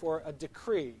not, therefore, a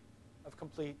decree of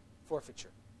complete forfeiture.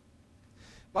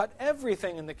 But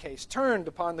everything in the case turned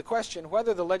upon the question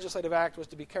whether the legislative act was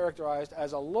to be characterized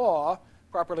as a law,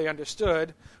 properly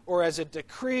understood, or as a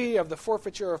decree of the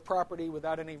forfeiture of property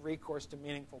without any recourse to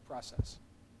meaningful process.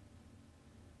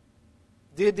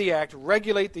 Did the act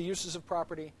regulate the uses of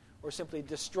property or simply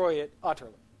destroy it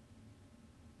utterly?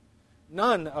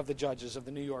 None of the judges of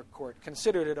the New York court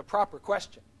considered it a proper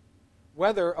question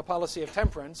whether a policy of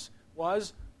temperance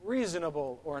was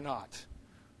reasonable or not,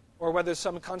 or whether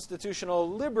some constitutional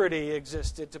liberty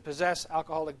existed to possess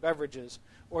alcoholic beverages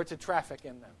or to traffic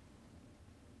in them.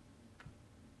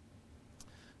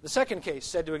 The second case,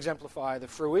 said to exemplify the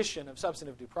fruition of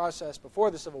substantive due process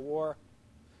before the Civil War,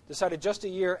 decided just a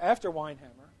year after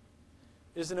Weinhammer,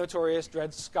 is the notorious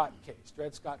Dred Scott case,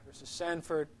 Dred Scott versus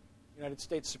Sanford, United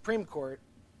States Supreme Court,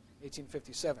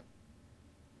 1857.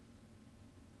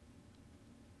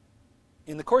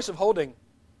 In the course of holding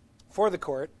for the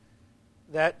court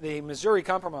that the Missouri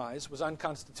Compromise was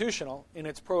unconstitutional in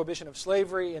its prohibition of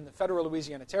slavery in the federal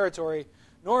Louisiana Territory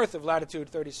north of latitude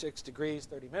 36 degrees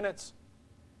 30 minutes,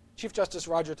 Chief Justice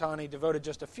Roger Taney devoted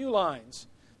just a few lines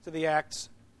to the act's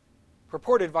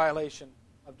purported violation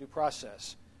of due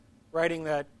process, writing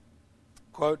that,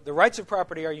 quote, "The rights of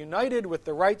property are united with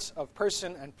the rights of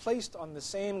person and placed on the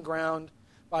same ground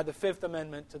by the Fifth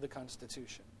Amendment to the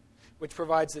Constitution, which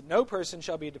provides that no person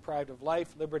shall be deprived of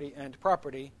life, liberty, and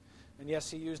property." And yes,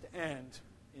 he used "and"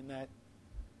 in that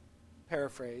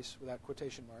paraphrase without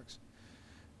quotation marks.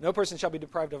 "No person shall be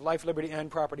deprived of life, liberty,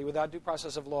 and property without due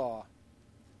process of law."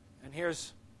 And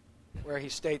here's where he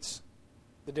states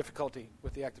the difficulty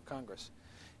with the act of Congress.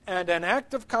 "And an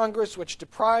act of Congress which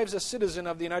deprives a citizen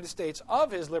of the United States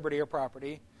of his liberty or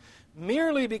property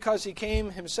merely because he came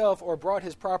himself or brought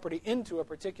his property into a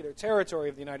particular territory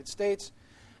of the United States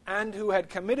and who had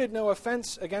committed no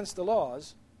offense against the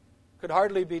laws could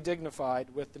hardly be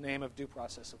dignified with the name of due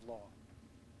process of law."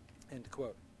 End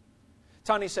quote.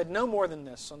 Taney said no more than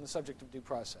this on the subject of due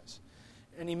process.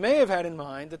 And he may have had in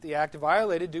mind that the act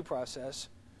violated due process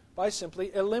by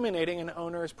simply eliminating an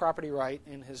owner's property right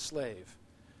in his slave,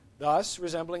 thus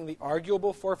resembling the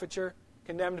arguable forfeiture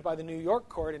condemned by the New York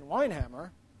court in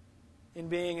Weinhammer in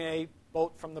being a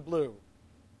bolt from the blue.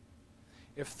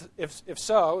 If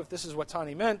this is what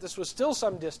Taney meant, this was still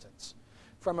some distance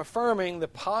from affirming the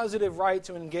positive right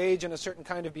to engage in a certain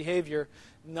kind of behavior,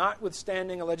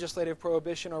 notwithstanding a legislative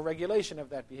prohibition or regulation of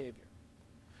that behavior,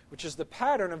 which is the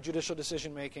pattern of judicial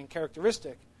decision-making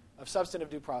characteristic of substantive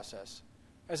due process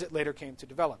as it later came to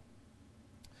develop.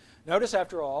 Notice,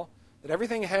 after all, that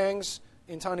everything hangs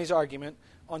in Taney's argument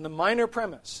on the minor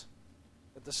premise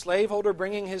that the slaveholder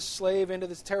bringing his slave into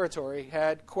this territory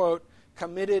had, quote,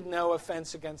 "committed no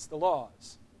offense against the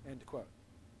laws," end quote.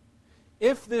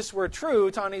 If this were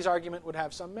true, Taney's argument would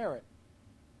have some merit.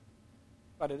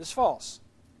 But it is false.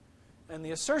 And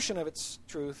the assertion of its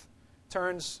truth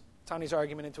turns Taney's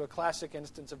argument into a classic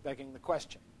instance of begging the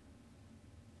question.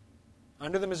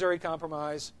 Under the Missouri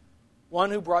Compromise, one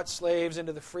who brought slaves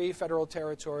into the free federal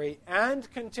territory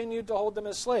and continued to hold them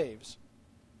as slaves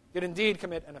did indeed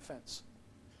commit an offense.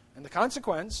 And the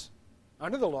consequence,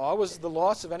 under the law, was the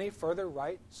loss of any further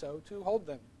right so to hold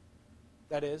them,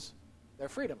 that is, their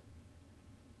freedom.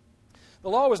 The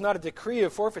law was not a decree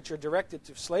of forfeiture directed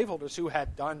to slaveholders who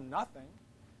had done nothing.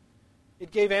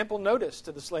 It gave ample notice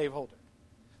to the slaveholder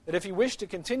that if he wished to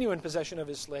continue in possession of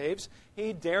his slaves,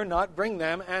 he dare not bring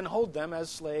them and hold them as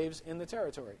slaves in the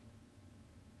territory.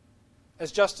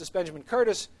 As Justice Benjamin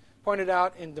Curtis pointed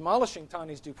out in demolishing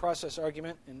Taney's due process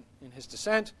argument in his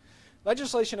dissent,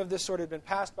 legislation of this sort had been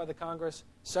passed by the Congress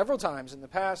several times in the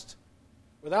past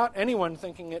without anyone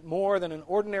thinking it more than an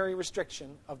ordinary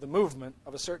restriction of the movement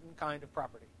of a certain kind of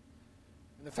property.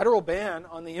 And the federal ban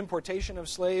on the importation of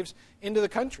slaves into the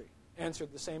country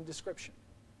answered the same description.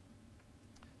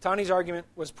 Taney's argument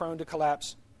was prone to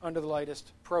collapse under the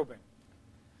lightest probing.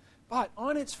 But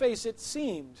on its face, it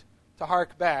seemed to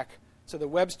hark back to the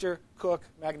Webster-Cook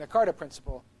Magna Carta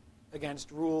principle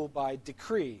against rule by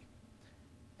decree,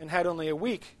 and had only a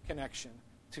weak connection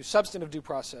to substantive due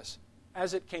process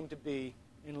as it came to be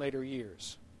in later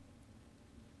years.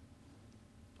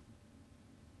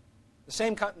 The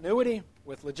same continuity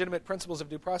with legitimate principles of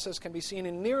due process can be seen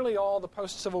in nearly all the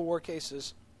post-Civil War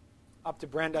cases up to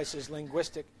Brandeis's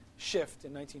linguistic shift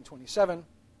in 1927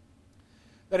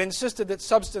 that insisted that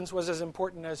substance was as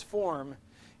important as form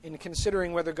in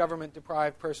considering whether government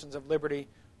deprived persons of liberty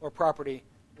or property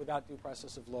without due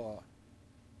process of law.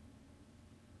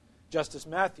 Justice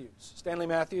Matthews, Stanley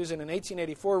Matthews, in an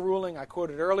 1884 ruling I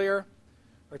quoted earlier,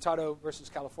 Hurtado versus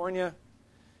California,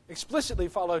 explicitly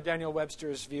followed Daniel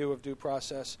Webster's view of due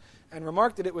process and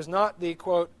remarked that it was not the,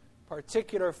 quote,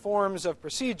 particular forms of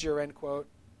procedure, end quote,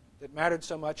 that mattered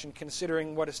so much in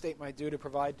considering what a state might do to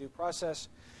provide due process,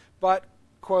 but,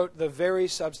 quote, the very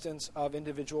substance of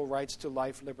individual rights to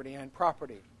life, liberty, and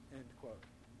property, end quote.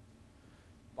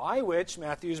 By which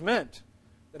Matthews meant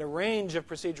that a range of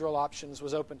procedural options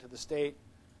was open to the state,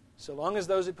 so long as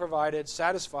those it provided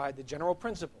satisfied the general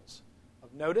principles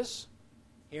of notice,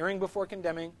 hearing before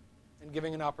condemning, and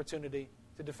giving an opportunity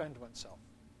to defend oneself.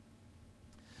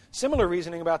 Similar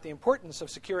reasoning about the importance of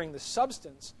securing the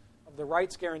substance of the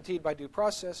rights guaranteed by due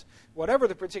process, whatever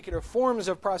the particular forms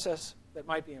of process that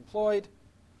might be employed,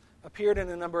 appeared in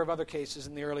a number of other cases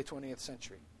in the early 20th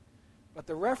century. But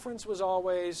the reference was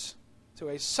always to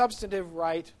a substantive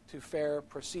right to fair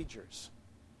procedures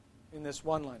in this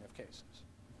one line of cases.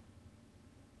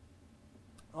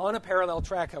 On a parallel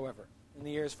track, however, in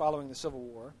the years following the Civil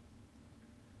War,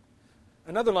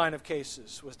 another line of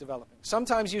cases was developing,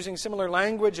 sometimes using similar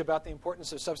language about the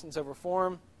importance of substantive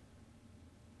reform,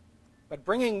 but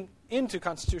bringing into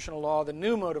constitutional law the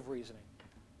new mode of reasoning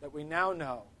that we now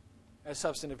know as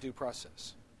substantive due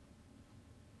process.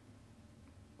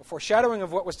 A foreshadowing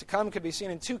of what was to come could be seen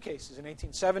in two cases, in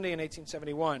 1870 and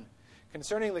 1871,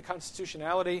 concerning the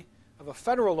constitutionality of a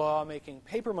federal law making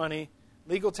paper money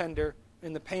legal tender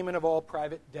in the payment of all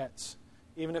private debts,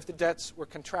 even if the debts were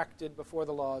contracted before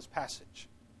the law's passage.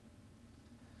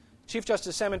 Chief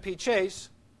Justice Salmon P. Chase,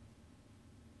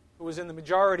 who was in the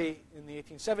majority in the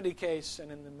 1870 case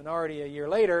and in the minority a year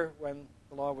later when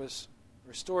the law was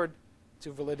restored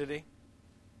to validity,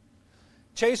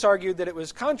 Chase argued that it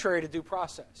was contrary to due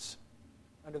process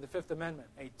under the Fifth Amendment,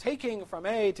 a taking from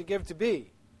A to give to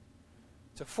B,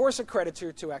 to force a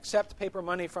creditor to accept paper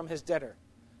money from his debtor,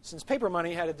 since paper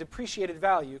money had a depreciated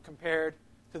value compared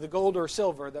to the gold or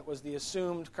silver that was the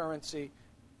assumed currency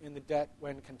in the debt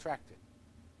when contracted.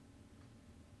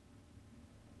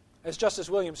 As Justice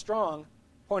William Strong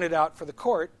pointed out for the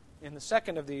court in the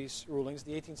second of these rulings,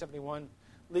 the 1871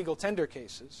 legal tender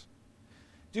cases,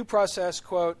 due process,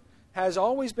 quote, has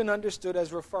always been understood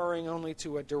as referring only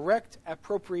to a direct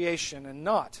appropriation and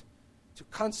not to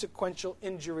consequential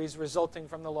injuries resulting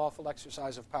from the lawful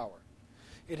exercise of power.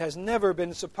 It has never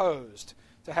been supposed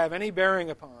to have any bearing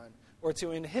upon or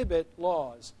to inhibit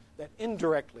laws that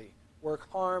indirectly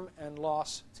work harm and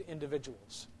loss to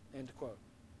individuals, end quote.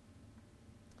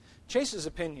 Chase's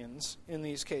opinions in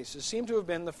these cases seem to have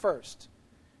been the first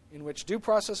in which due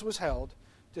process was held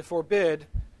to forbid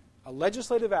a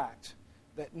legislative act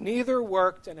that neither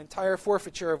worked an entire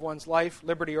forfeiture of one's life,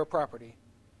 liberty, or property,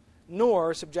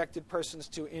 nor subjected persons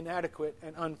to inadequate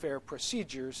and unfair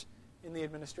procedures in the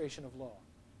administration of law.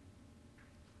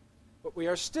 But we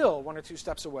are still one or two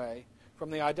steps away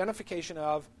from the identification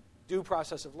of due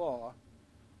process of law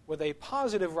with a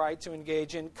positive right to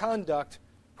engage in conduct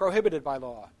prohibited by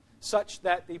law, such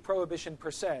that the prohibition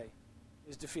per se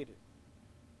is defeated.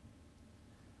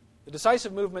 The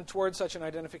decisive movement towards such an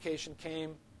identification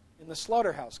came in the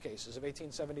slaughterhouse cases of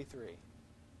 1873.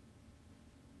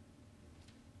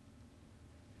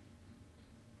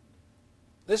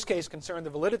 This case concerned the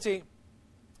validity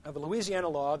of a Louisiana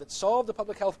law that solved the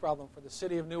public health problem for the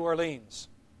city of New Orleans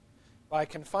by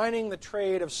confining the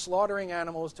trade of slaughtering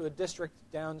animals to a district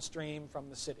downstream from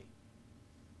the city.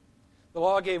 The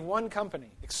law gave one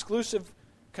company exclusive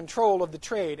control of the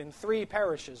trade in 3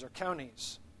 parishes or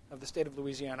counties of the state of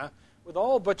Louisiana, with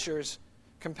all butchers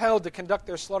compelled to conduct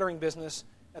their slaughtering business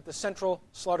at the central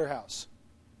slaughterhouse,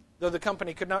 though the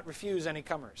company could not refuse any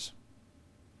comers.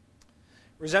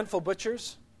 Resentful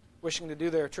butchers, wishing to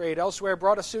do their trade elsewhere,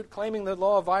 brought a suit claiming the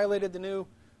law violated the new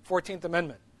 14th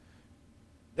Amendment.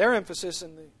 Their emphasis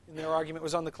in their argument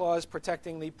was on the clause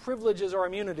protecting the privileges or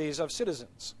immunities of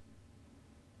citizens.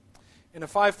 In a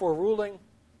 5-4 ruling,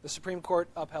 the Supreme Court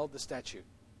upheld the statute.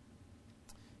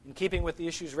 In keeping with the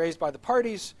issues raised by the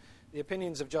parties, the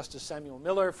opinions of Justice Samuel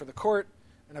Miller for the court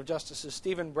and of Justices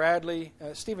Stephen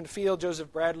Field,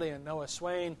 Joseph Bradley, and Noah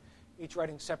Swain, each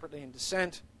writing separately in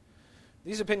dissent,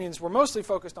 these opinions were mostly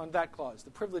focused on that clause, the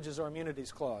privileges or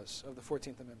immunities clause of the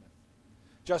 14th Amendment.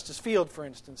 Justice Field, for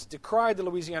instance, decried the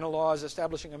Louisiana law as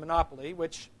establishing a monopoly,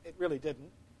 which it really didn't,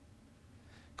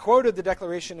 quoted the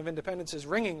Declaration of Independence as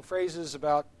ringing phrases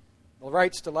about the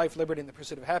rights to life, liberty, and the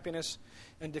pursuit of happiness,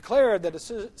 and declared that a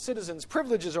citizen's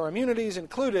privileges or immunities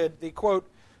included the, quote,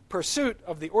 pursuit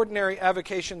of the ordinary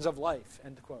avocations of life,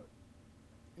 end quote,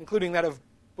 including that of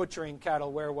butchering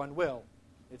cattle where one will,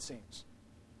 it seems.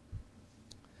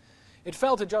 It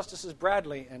fell to Justices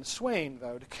Bradley and Swain,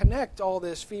 though, to connect all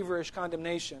this feverish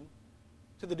condemnation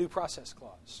to the Due Process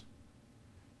Clause.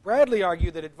 Bradley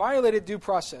argued that it violated due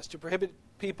process to prohibit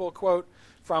people, quote,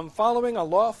 from following a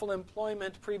lawful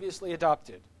employment previously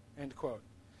adopted, end quote.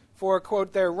 For,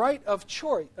 quote, their right of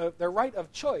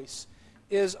choice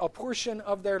is a portion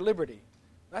of their liberty.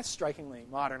 That's strikingly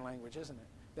modern language, isn't it?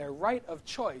 Their right of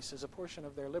choice is a portion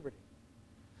of their liberty.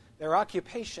 Their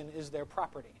occupation is their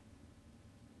property.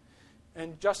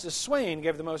 And Justice Swain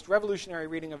gave the most revolutionary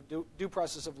reading of due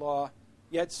process of law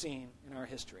yet seen in our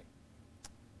history.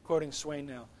 Quoting Swain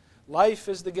now, life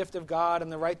is the gift of God,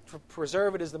 and the right to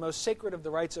preserve it is the most sacred of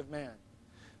the rights of man.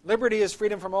 Liberty is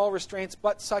freedom from all restraints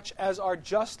but such as are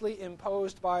justly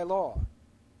imposed by law.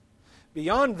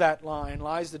 Beyond that line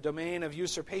lies the domain of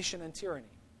usurpation and tyranny.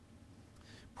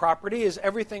 Property is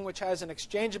everything which has an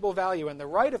exchangeable value, and the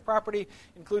right of property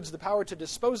includes the power to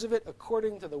dispose of it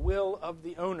according to the will of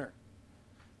the owner.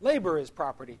 Labor is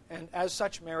property, and as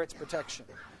such merits protection.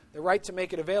 The right to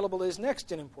make it available is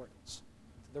next in importance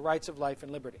to the rights of life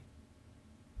and liberty.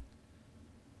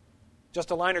 Just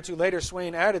a line or two later,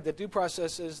 Swain added that due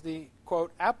process is the,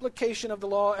 quote, application of the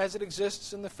law as it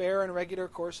exists in the fair and regular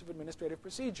course of administrative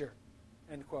procedure,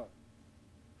 end quote.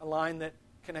 A line that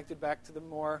connected back to the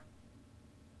more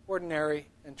ordinary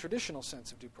and traditional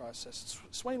sense of due process.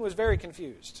 Swain was very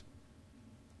confused.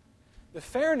 The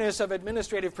fairness of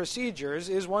administrative procedures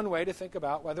is one way to think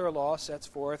about whether a law sets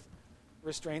forth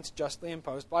restraints justly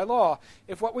imposed by law.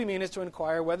 If what we mean is to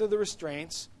inquire whether the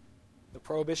restraints, the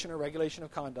prohibition or regulation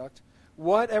of conduct,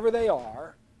 whatever they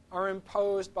are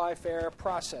imposed by fair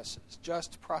processes,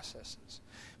 just processes.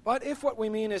 But if what we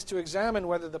mean is to examine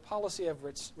whether the policy of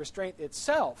restraint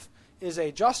itself is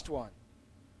a just one,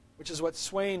 which is what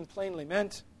Swain plainly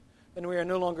meant, then we are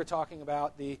no longer talking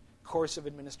about the course of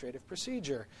administrative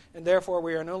procedure. And therefore,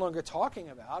 we are no longer talking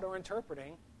about or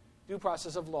interpreting due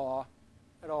process of law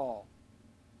at all.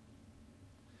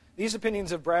 These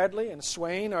opinions of Bradley and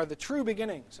Swain are the true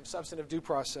beginnings of substantive due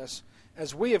process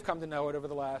as we have come to know it over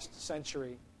the last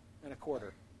century and a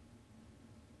quarter.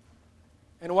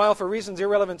 And while for reasons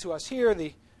irrelevant to us here,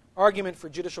 the argument for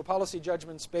judicial policy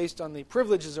judgments based on the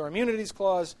Privileges or Immunities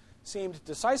Clause seemed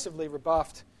decisively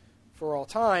rebuffed for all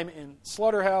time in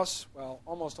Slaughterhouse, well,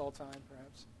 almost all time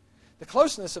perhaps, the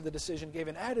closeness of the decision gave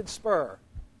an added spur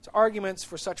to arguments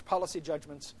for such policy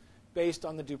judgments based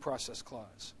on the Due Process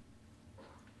Clause.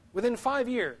 Within 5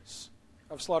 years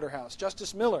of Slaughterhouse,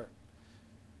 Justice Miller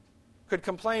could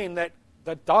complain that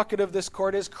the docket of this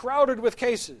court is crowded with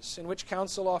cases in which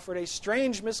counsel offered a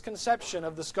strange misconception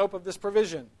of the scope of this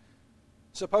provision,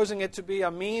 supposing it to be a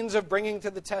means of bringing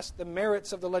to the test the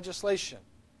merits of the legislation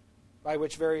by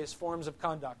which various forms of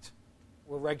conduct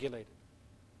were regulated.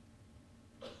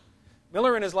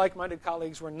 Miller and his like-minded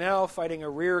colleagues were now fighting a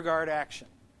rearguard action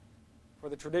for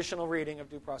the traditional reading of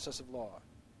due process of law.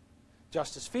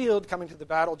 Justice Field, coming to the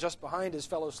battle just behind his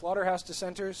fellow Slaughterhouse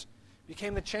dissenters,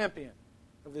 became the champion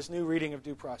of this new reading of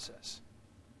due process.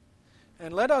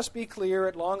 And let us be clear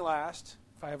at long last,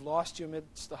 if I have lost you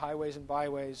amidst the highways and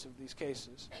byways of these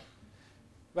cases,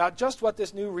 about just what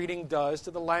this new reading does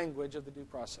to the language of the Due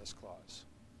Process Clause.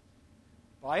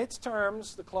 By its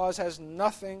terms, the clause has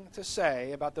nothing to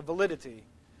say about the validity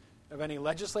of any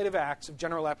legislative acts of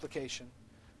general application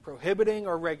prohibiting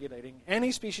or regulating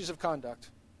any species of conduct,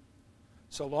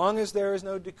 so long as there is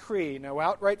no decree, no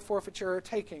outright forfeiture or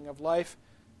taking of life,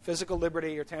 physical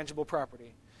liberty, or tangible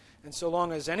property, and so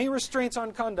long as any restraints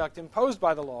on conduct imposed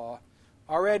by the law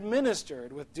are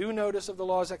administered with due notice of the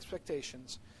law's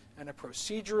expectations and a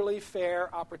procedurally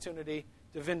fair opportunity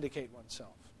to vindicate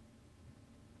oneself.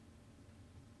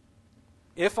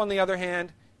 If, on the other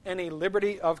hand, any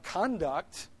liberty of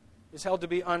conduct is held to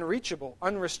be unreachable,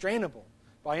 unrestrainable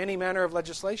by any manner of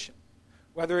legislation,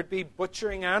 whether it be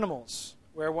butchering animals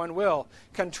where one will,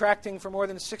 contracting for more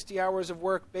than 60 hours of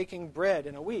work baking bread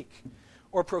in a week,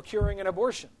 or procuring an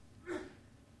abortion,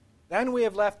 then we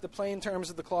have left the plain terms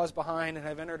of the clause behind and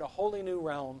have entered a wholly new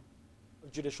realm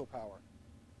of judicial power.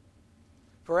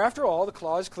 For after all, the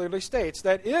clause clearly states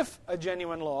that if a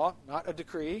genuine law, not a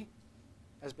decree,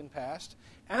 has been passed,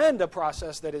 and a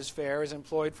process that is fair is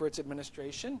employed for its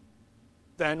administration,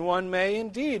 then one may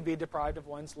indeed be deprived of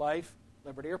one's life,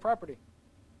 liberty, or property.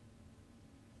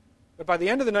 But by the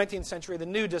end of the 19th century, the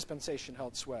new dispensation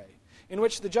held sway, in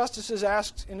which the justices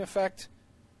asked, in effect,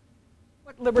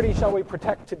 what liberty shall we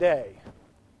protect today,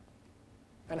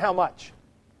 and how much?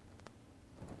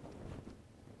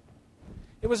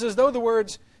 It was as though the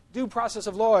words due process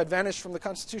of law had vanished from the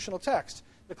constitutional text,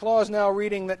 the clause now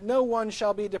reading that no one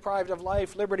shall be deprived of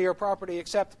life, liberty, or property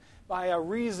except by a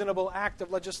reasonable act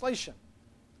of legislation,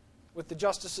 with the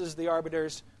justices the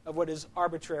arbiters of what is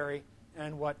arbitrary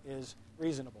and what is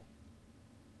reasonable.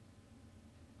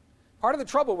 Part of the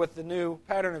trouble with the new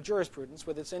pattern of jurisprudence,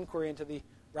 with its inquiry into the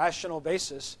rational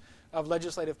basis of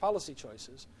legislative policy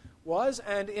choices, was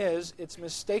and is its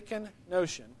mistaken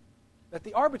notion that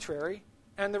the arbitrary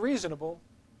and the reasonable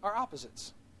are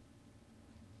opposites.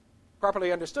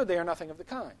 Properly understood, they are nothing of the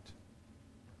kind.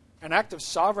 An act of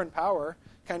sovereign power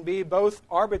can be both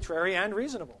arbitrary and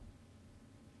reasonable,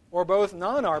 or both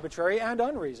non-arbitrary and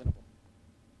unreasonable.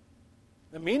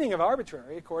 The meaning of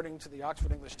arbitrary, according to the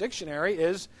Oxford English Dictionary,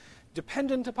 is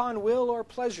dependent upon will or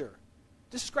pleasure,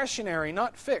 discretionary,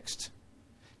 not fixed,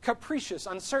 capricious,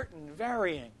 uncertain,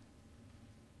 varying.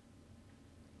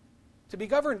 To be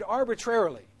governed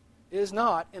arbitrarily is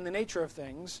not, in the nature of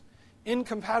things,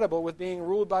 incompatible with being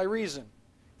ruled by reason,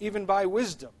 even by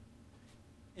wisdom,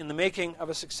 in the making of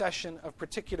a succession of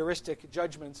particularistic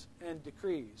judgments and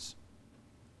decrees.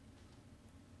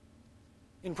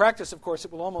 In practice, of course,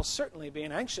 it will almost certainly be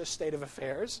an anxious state of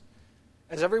affairs,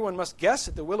 as everyone must guess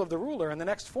at the will of the ruler and the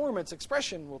next form its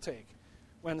expression will take,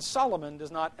 when Solomon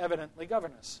does not evidently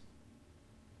govern us.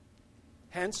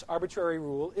 Hence, arbitrary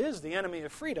rule is the enemy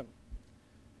of freedom,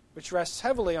 which rests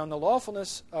heavily on the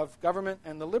lawfulness of government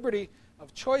and the liberty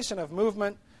of choice and of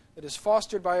movement that is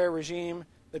fostered by a regime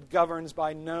that governs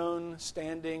by known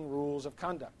standing rules of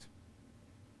conduct.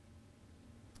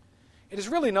 It is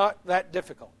really not that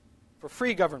difficult for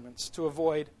free governments to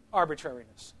avoid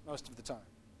arbitrariness most of the time,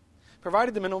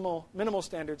 provided the minimal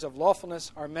standards of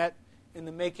lawfulness are met in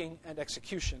the making and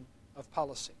execution of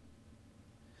policy.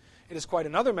 It is quite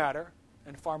another matter,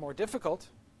 and far more difficult,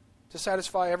 to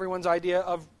satisfy everyone's idea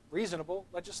of reasonable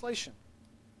legislation.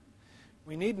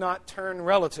 We need not turn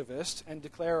relativist and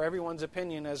declare everyone's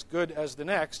opinion as good as the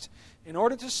next in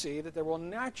order to see that there will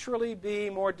naturally be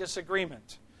more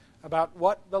disagreement about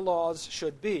what the laws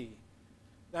should be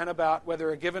than about whether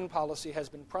a given policy has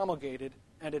been promulgated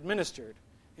and administered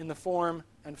in the form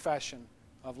and fashion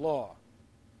of law.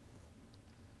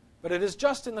 But it is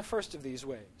just in the first of these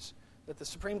ways that the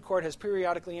Supreme Court has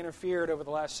periodically interfered over the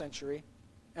last century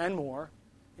and more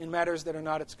in matters that are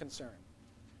not its concern.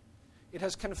 It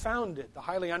has confounded the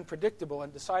highly unpredictable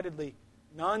and decidedly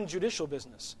non-judicial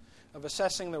business of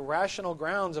assessing the rational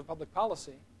grounds of public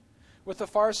policy with the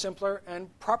far simpler and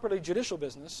properly judicial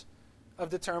business of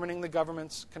determining the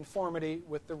government's conformity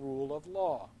with the rule of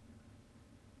law.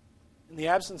 In the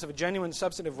absence of a genuine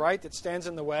substantive right that stands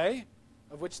in the way,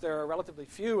 of which there are relatively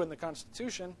few in the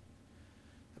Constitution,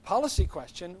 the policy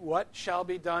question, what shall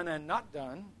be done and not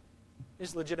done,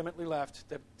 is legitimately left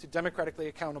to democratically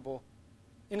accountable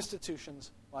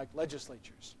institutions like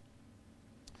legislatures.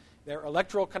 Their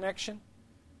electoral connection,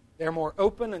 their more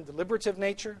open and deliberative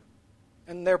nature,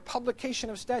 and their publication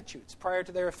of statutes prior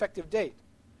to their effective date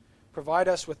provide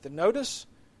us with the notice,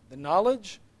 the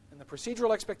knowledge, and the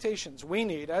procedural expectations we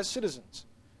need as citizens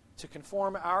to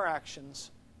conform our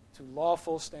actions to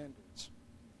lawful standards.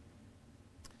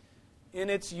 In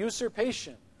its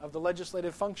usurpation of the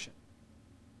legislative function,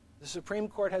 the Supreme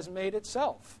Court has made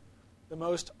itself the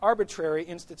most arbitrary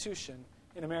institution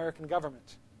in American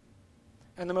government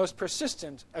and the most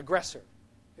persistent aggressor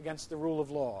against the rule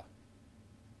of law.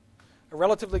 A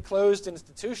relatively closed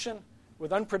institution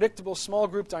with unpredictable small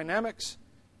group dynamics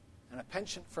and a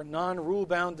penchant for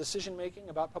non-rule-bound decision-making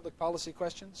about public policy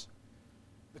questions,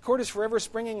 the Court is forever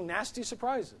springing nasty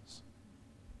surprises,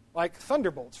 like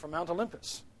thunderbolts from Mount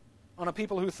Olympus, on a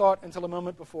people who thought until a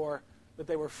moment before that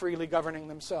they were freely governing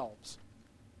themselves.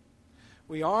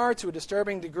 We are, to a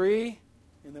disturbing degree,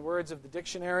 in the words of the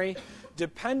dictionary,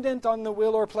 dependent on the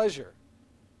will or pleasure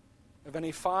of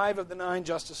any 5 of the 9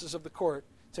 justices of the Court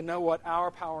to know what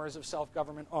our powers of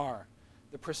self-government are,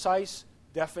 the precise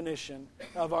definition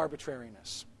of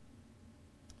arbitrariness.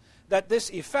 That this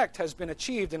effect has been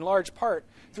achieved in large part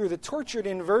through the tortured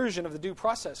inversion of the due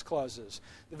process clauses,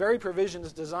 the very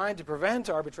provisions designed to prevent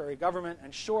arbitrary government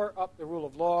and shore up the rule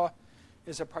of law,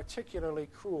 is a particularly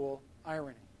cruel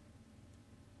irony.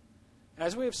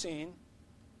 As we have seen,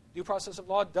 due process of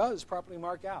law does properly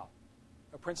mark out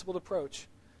a principled approach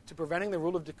to preventing the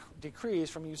rule of decrees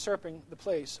from usurping the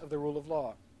place of the rule of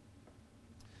law.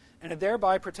 And it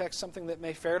thereby protects something that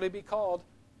may fairly be called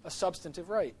a substantive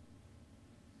right.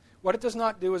 What it does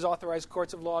not do is authorize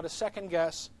courts of law to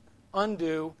second-guess,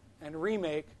 undo, and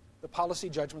remake the policy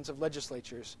judgments of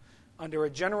legislatures under a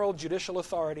general judicial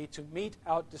authority to mete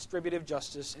out distributive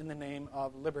justice in the name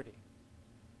of liberty.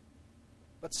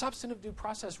 But substantive due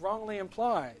process wrongly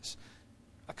implies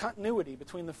a continuity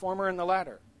between the former and the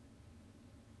latter.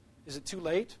 Is it too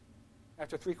late,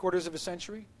 after 3/4 of a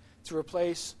century, to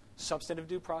replace substantive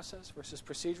due process versus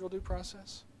procedural due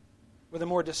process with a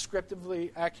more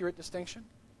descriptively accurate distinction?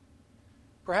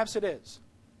 Perhaps it is.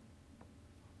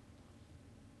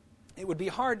 It would be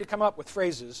hard to come up with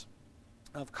phrases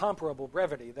of comparable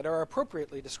brevity that are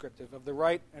appropriately descriptive of the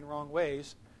right and wrong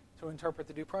ways to interpret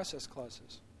the due process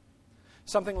clauses.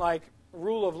 Something like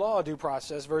rule of law due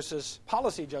process versus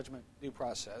policy judgment due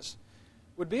process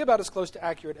would be about as close to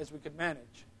accurate as we could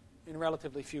manage in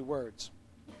relatively few words.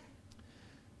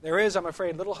 There is, I'm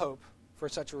afraid, little hope for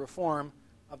such a reform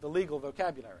of the legal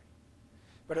vocabulary.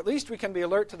 But at least we can be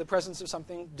alert to the presence of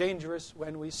something dangerous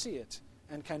when we see it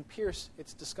and can pierce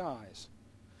its disguise.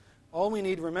 All we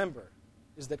need to remember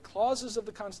is that clauses of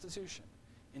the Constitution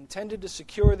intended to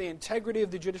secure the integrity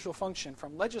of the judicial function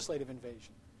from legislative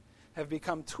invasion have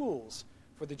become tools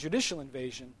for the judicial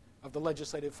invasion of the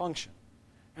legislative function,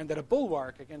 and that a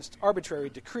bulwark against arbitrary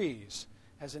decrees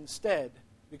has instead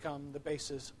become the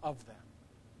basis of them.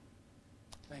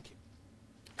 Thank you.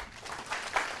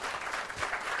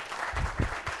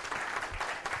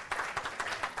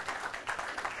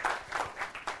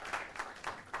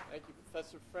 Thank you,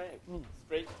 Professor Franck.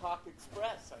 Straight Talk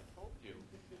Express, I told you.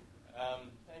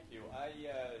 Thank you.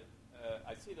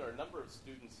 I see there are a number of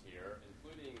students here,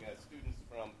 including students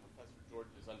from Professor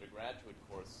George's undergraduate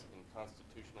course in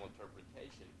constitutional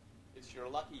interpretation. It's your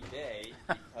lucky day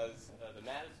because the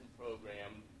Madison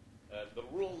program, the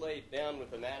rule laid down with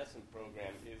the Madison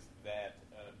program is that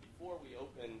before we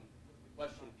open the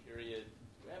question period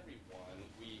to everyone,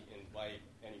 we invite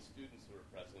any students who are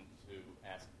present to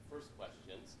ask the first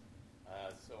questions.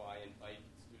 So I invite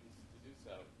students to do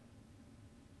so.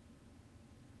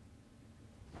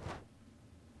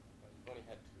 Well, you've only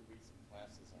had 2 weeks of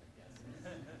classes, I guess.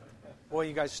 Boy,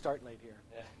 you guys start late here.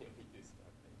 Yeah, we do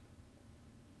start late.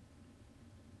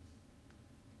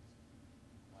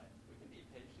 We can be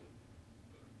patient.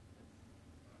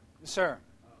 Sir.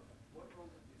 What role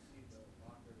did you see the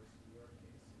Lochner versus New York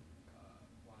case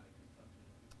applying to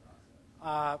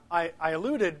process? I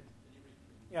alluded.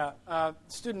 Yeah,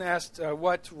 student asked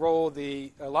what role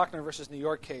the Lochner versus New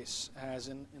York case has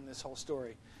in this whole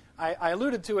story. I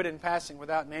alluded to it in passing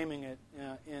without naming it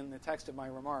in the text of my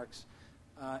remarks.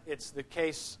 It's the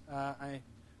case I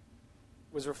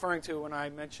was referring to when I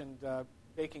mentioned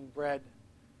baking bread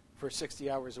for 60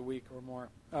 hours a week or more.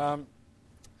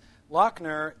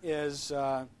 Lochner is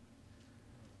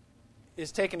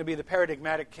taken to be the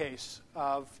paradigmatic case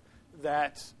of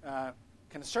that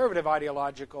conservative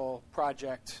ideological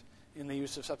project in the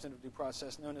use of substantive due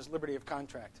process known as liberty of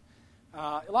contract.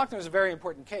 Lochner is a very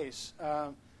important case,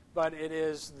 but it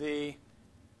is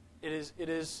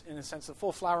in a sense the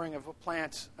full flowering of a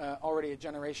plant already a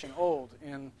generation old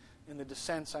in the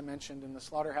dissents I mentioned in the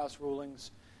slaughterhouse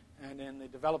rulings and in the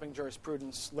developing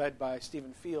jurisprudence led by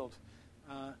Stephen Field.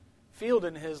 Field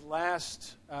in his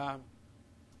last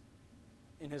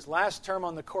term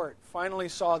on the court, finally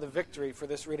saw the victory for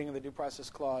this reading of the Due Process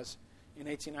Clause in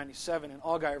 1897 in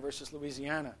Allgaier versus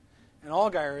Louisiana. And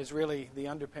Allgaier is really the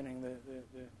underpinning,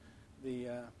 the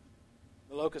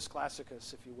locus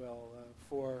classicus, if you will,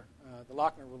 for the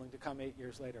Lochner ruling to come 8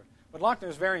 years later. But Lochner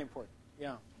is very important,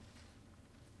 yeah.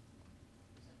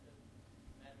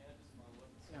 Matt, may I just follow up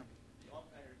a second? Yeah. The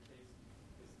Allgaier case,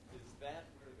 is that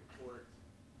where the court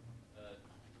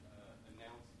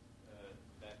announced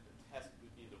that the test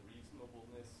would be the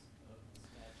reasonableness of the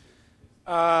statute?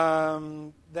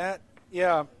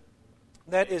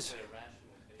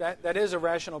 That is a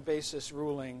rational basis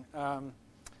ruling.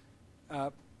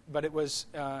 But it was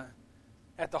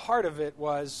at the heart of it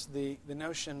was the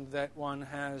notion that one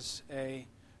has a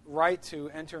right to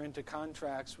enter into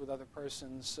contracts with other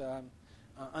persons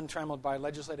untrammeled by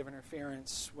legislative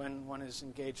interference when one is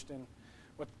engaged in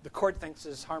what the court thinks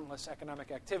is harmless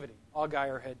economic activity.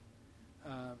 Allgaier had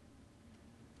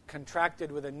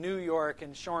contracted with a New York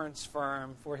insurance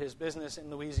firm for his business in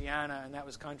Louisiana, and that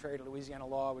was contrary to Louisiana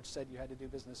law, which said you had to do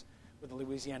business with a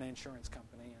Louisiana insurance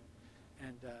company.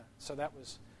 And so that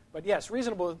was... But yes,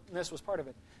 reasonableness was part of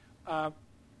it.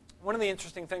 One of the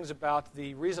interesting things about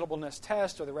the reasonableness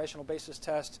test or the rational basis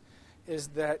test is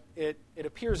that it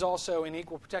appears also in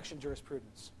equal protection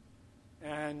jurisprudence.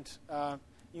 And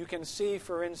you can see,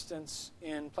 for instance,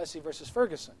 in Plessy versus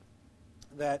Ferguson,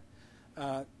 that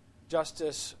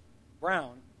Justice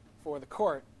Brown, for the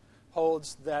court,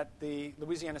 holds that the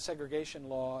Louisiana segregation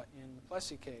law in the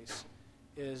Plessy case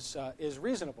is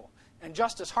reasonable. And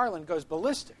Justice Harlan goes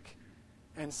ballistic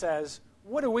and says,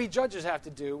 what do we judges have to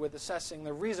do with assessing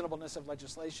the reasonableness of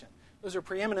legislation? Those are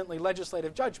preeminently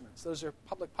legislative judgments. Those are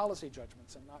public policy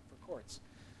judgments and not for courts.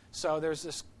 So there's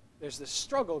this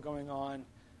struggle going on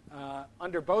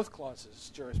under both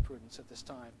clauses jurisprudence at this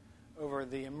time over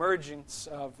the emergence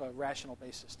of a rational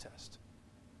basis test.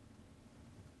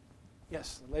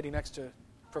 Yes, the lady next to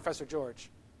Professor George.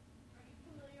 Are you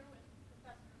familiar with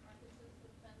Professor Arcus's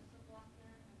defense of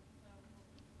Lochner?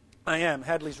 I am.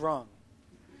 Hadley's wrong.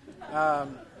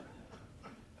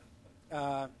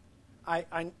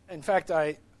 In fact,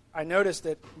 I noticed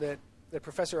that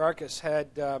Professor Arcus had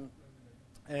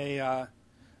a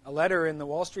letter in the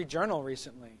Wall Street Journal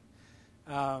recently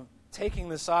taking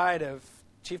the side of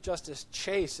Chief Justice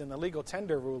Chase in the legal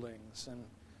tender rulings, and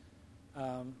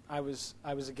I was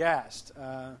aghast.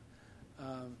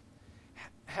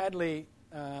 Hadley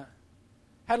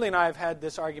and I have had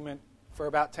this argument for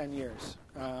about 10 years.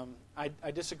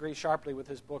 I disagree sharply with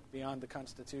his book Beyond the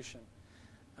Constitution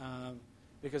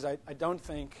because I don't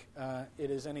think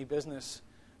it is any business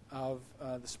of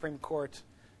the Supreme Court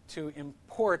to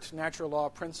import natural law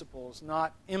principles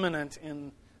not immanent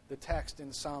in the text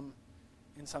in some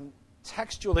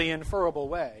textually inferable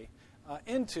way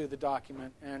into the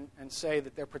document and say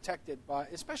that they're protected by,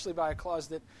 especially by a clause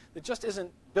that just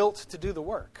isn't built to do the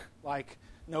work, like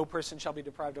no person shall be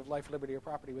deprived of life, liberty, or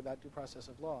property without due process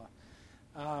of law.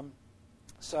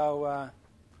 So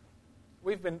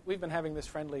we've been having this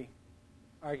friendly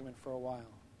argument for a while.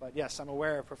 But yes, I'm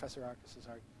aware of Professor Arcus's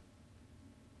argument.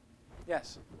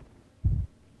 Yes.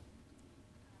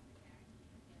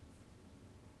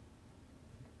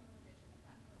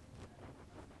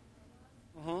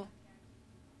 Mm-hmm.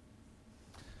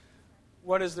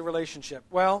 What is the relationship?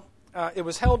 Well, it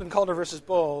was held in Calder versus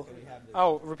Bull.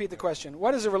 Oh, repeat the question.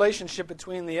 What is the relationship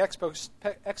between the ex post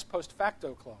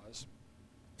facto clause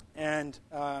and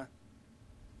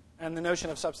the notion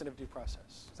of substantive due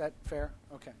process? Is that fair?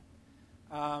 Okay.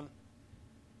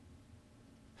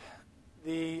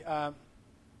 The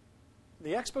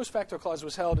ex post facto clause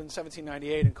was held in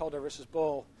 1798 in Calder versus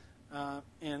Bull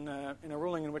in a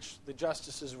ruling in which the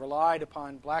justices relied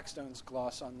upon Blackstone's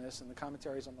gloss on this and the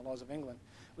commentaries on the laws of England.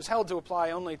 It was held to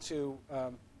apply only to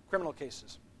criminal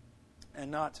cases and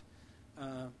not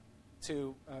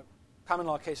to common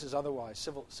law cases otherwise,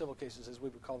 civil cases as we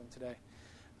would call them today.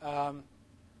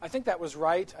 I think that was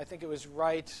right. I think it was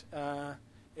right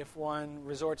if one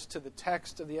resorts to the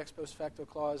text of the ex post facto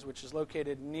clause, which is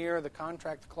located near the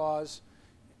contract clause,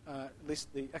 at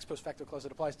least the ex post facto clause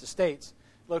that applies to states,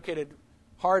 located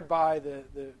hard by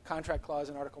the contract clause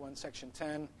in Article 1, Section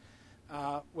 10,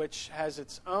 which has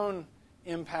its own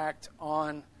impact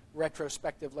on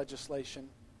retrospective legislation.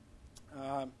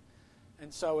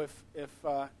 And so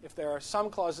if there are some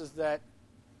clauses that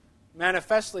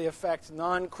manifestly affect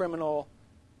non-criminal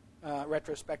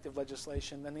retrospective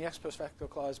legislation, then the ex post facto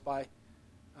clause, by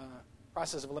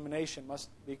process of elimination, must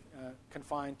be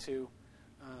confined to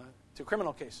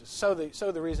criminal cases. So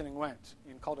the reasoning went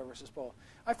in Calder versus Bull.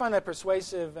 I find that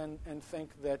persuasive and think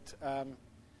that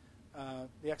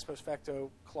the ex post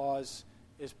facto clause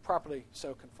is properly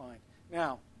so confined.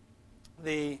 Now,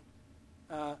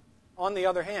 on the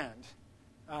other hand,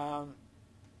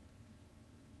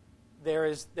 there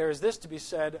is this to be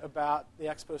said about the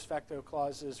ex post facto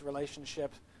clause's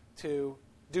relationship to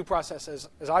due process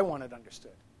as I want it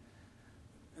understood.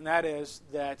 And that is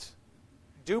that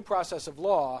due process of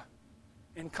law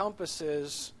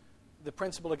encompasses the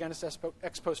principle against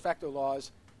ex post facto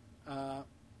laws. No,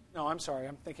 I'm sorry.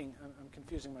 I'm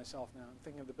confusing myself now. I'm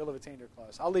thinking of the Bill of Attainder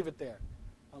clause. I'll leave it there.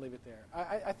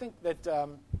 I think that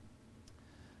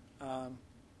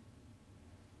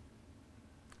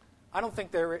I don't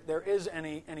think there is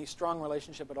any strong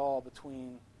relationship at all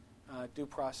between due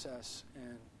process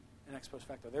and ex post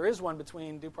facto. There is one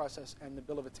between due process and the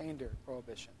Bill of Attainder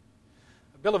prohibition.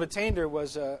 A Bill of Attainder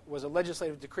was a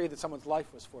legislative decree that someone's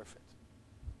life was forfeit.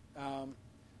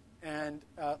 And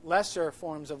lesser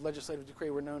forms of legislative decree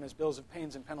were known as bills of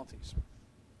pains and penalties.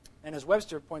 And as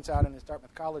Webster points out in his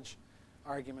Dartmouth College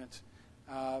argument,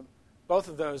 both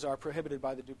of those are prohibited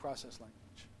by the due process language.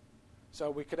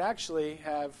 So we could actually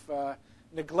have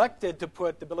neglected to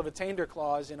put the Bill of Attainder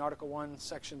clause in Article 1,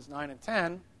 Sections 9 and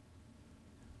 10,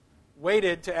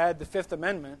 waited to add the Fifth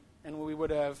Amendment, and we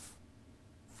would have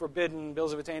forbidden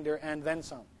bills of attainder and then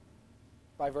some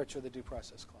by virtue of the due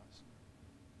process clause.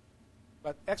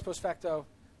 But ex post facto,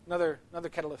 another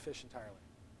kettle of fish entirely.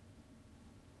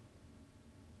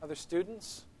 Other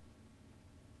students?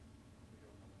 You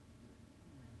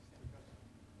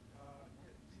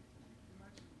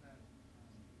mentioned that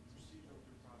procedural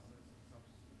due process and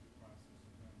substantive due process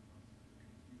are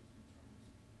very confusing terms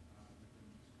within this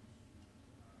constitution.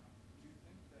 Do you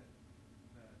think that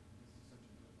this is such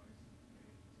a divisive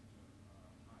debate, such a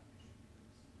hot issue that the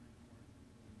Supreme Court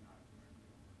will not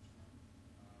directly overturn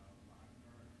Wagner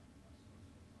unless those are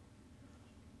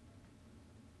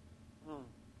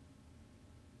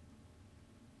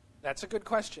That's a good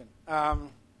question.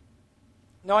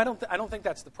 No, I don't think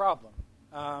that's the problem.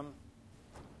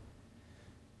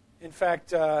 In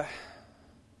fact,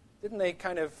 didn't they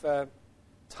kind of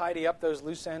tidy up those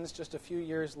loose ends just a few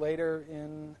years later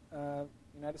in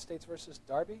United States versus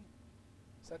Darby?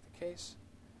 Is that the case?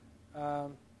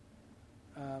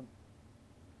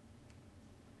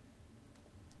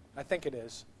 I think it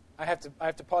is. I have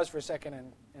to pause for a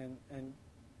second and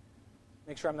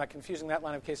make sure I'm not confusing that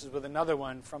line of cases with another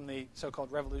one from the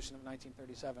so-called Revolution of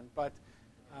 1937. But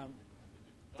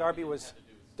Darby was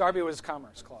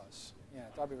Commerce Clause. Yeah,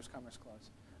 Darby was Commerce Clause.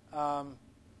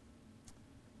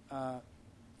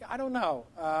 I don't know.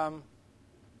 I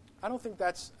don't think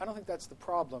that's the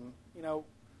problem. You know,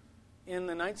 in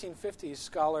the 1950s,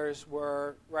 scholars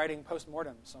were writing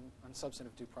postmortems on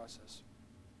substantive due process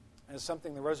as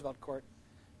something the Roosevelt Court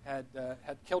had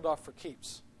killed off for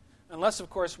keeps. Unless, of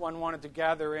course, one wanted to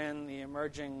gather in the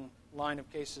emerging line of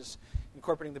cases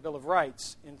incorporating the Bill of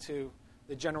Rights into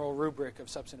the general rubric of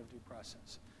substantive due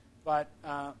process. But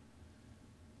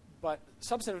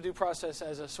substantive due process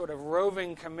as a sort of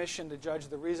roving commission to judge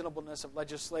the reasonableness of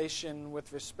legislation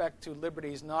with respect to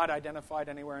liberties not identified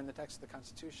anywhere in the text of the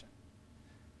Constitution,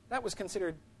 that was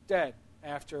considered dead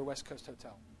after West Coast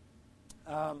Hotel.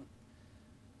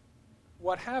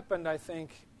 What happened, I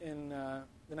think, in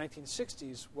the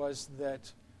 1960s was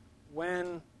that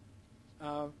when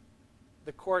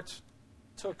the courts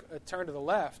took a turn to the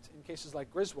left in cases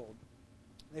like Griswold,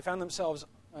 they found themselves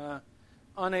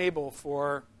unable,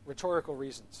 for rhetorical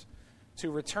reasons, to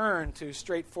return to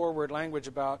straightforward language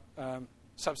about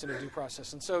substantive due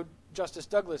process. And so Justice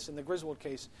Douglas, in the Griswold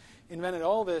case, invented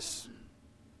all this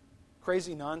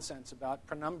crazy nonsense about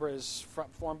penumbras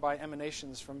formed by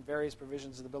emanations from various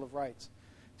provisions of the Bill of Rights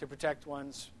to protect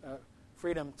one's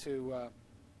freedom to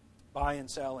buy and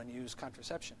sell and use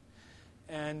contraception.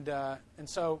 And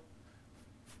so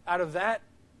out of that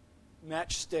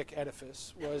matchstick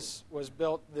edifice was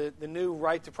built the new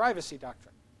right to privacy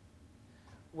doctrine,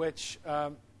 which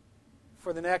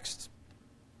for the next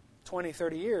 20,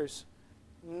 30 years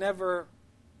never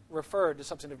referred to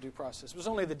substantive due process. It was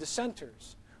only the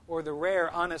dissenters or the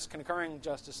rare, honest, concurring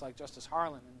justice like Justice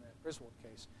Harlan in the Griswold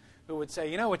case who would say,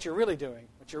 you know, what you're really doing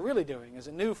is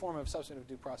a new form of substantive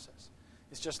due process.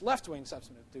 It's just left-wing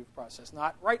substantive due process,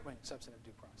 not right-wing substantive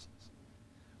due process.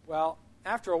 Well,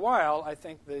 after a while, I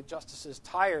think the justices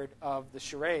tired of the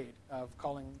charade of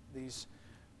calling these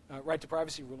right to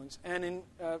privacy rulings. And in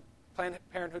Planned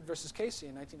Parenthood versus Casey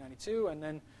in 1992, and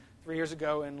then 3 years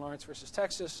ago in Lawrence versus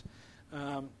Texas,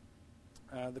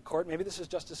 the court, maybe this is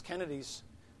Justice Kennedy's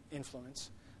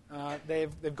influence,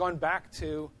 they've gone back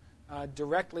to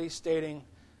directly stating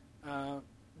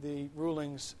the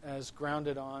rulings as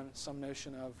grounded on some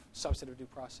notion of substantive due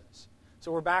process.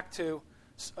 So we're back to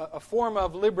a form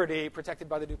of liberty protected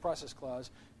by the Due Process Clause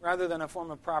rather than a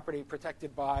form of property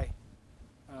protected by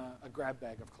a grab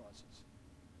bag of clauses.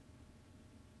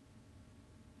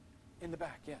 In the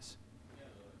back, yes. Yeah,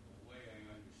 the way I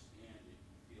understand it,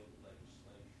 you feel the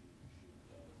legislation should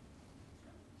determine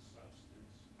substance.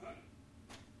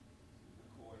 The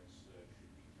courts should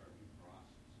determine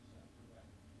process. Is that correct?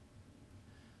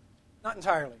 Not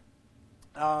entirely.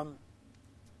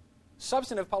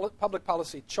 Substantive public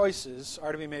policy choices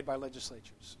are to be made by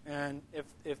legislatures. And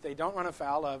if they don't run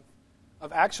afoul of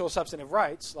actual substantive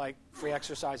rights, like free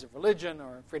exercise of religion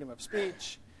or freedom of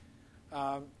speech,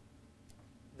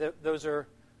 those are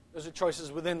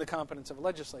choices within the competence of a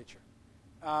legislature.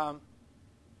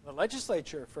 The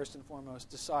legislature, first and foremost,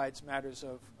 decides matters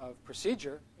of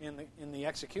procedure in the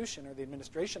execution or the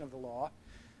administration of the law,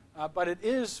 but it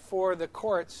is for the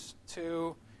courts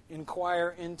to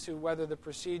inquire into whether the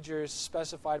procedures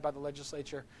specified by the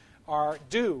legislature are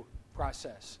due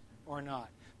process or not.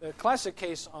 The classic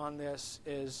case on this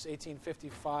is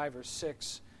 1855 or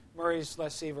 6, Murray's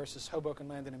Lessee versus Hoboken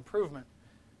Land and Improvement,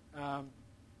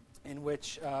 in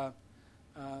which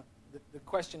the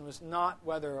question was not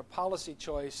whether a policy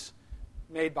choice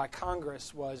made by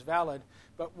Congress was valid,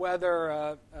 but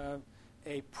whether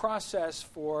a process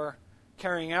for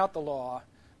carrying out the law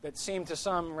that seemed to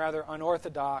some rather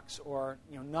unorthodox or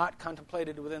not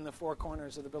contemplated within the four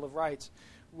corners of the Bill of Rights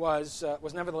was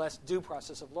nevertheless due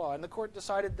process of law. And the court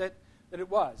decided that it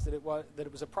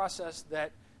was a process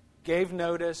that gave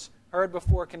notice, heard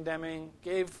before condemning,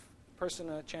 gave the person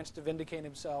a chance to vindicate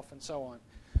himself, and so on.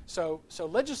 So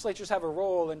legislatures have a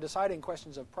role in deciding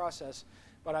questions of process,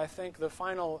 but I think the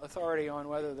final authority on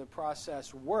whether the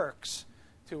process works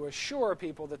to assure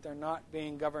people that they're not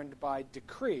being governed by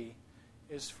decree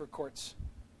is for courts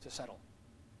to settle.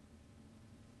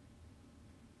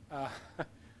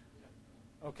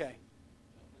 Okay.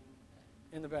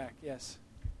 In the back, yes.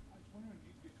 I was wondering,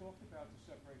 you talked about the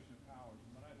separation of powers,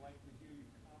 and what I'd like to hear you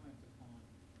comment upon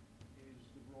is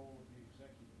the role of the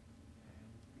executive, and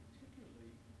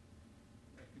particularly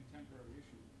a contemporary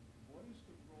issue. What is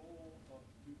the role of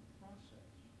due process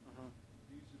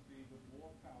vis-a-vis the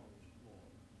law powers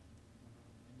clause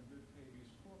in the writ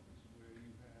habeas corpus, where you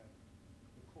have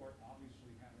the court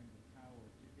obviously having the power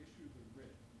to issue the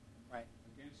writ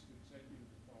against executive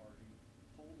authority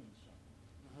holding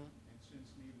someone. And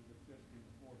since neither the 5th nor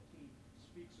the 14th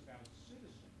speaks about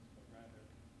citizens, but rather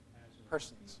as a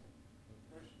persons.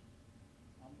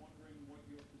 I'm wondering what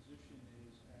your position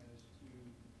is as to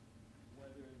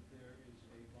whether there is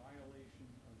a violation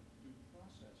of due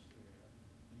process there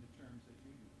in the terms that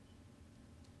you use.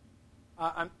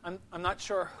 I'm not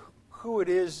sure who it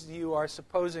is you are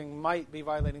supposing might be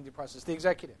violating due process. The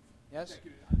executive, yes?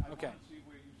 Executive, Okay. want to see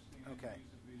where you stand Okay.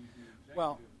 vis-a-vis the executive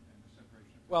Well- and the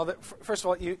separation of Well, powers. first of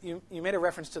all, you made a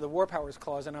reference to the War Powers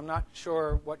Clause, and I'm not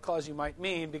sure what clause you might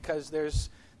mean, because there's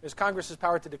Congress's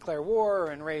power to declare war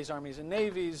and raise armies and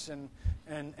navies and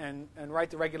write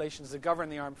the regulations that govern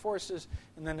the armed forces,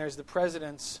 and then there's the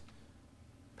President's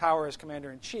power as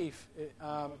Commander-in-Chief.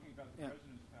 I'm talking about the yeah.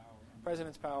 President's power. under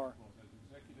President's the power. clause as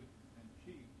executive and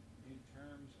chief in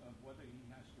terms of whether he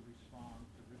has to respond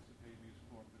to writs of habeas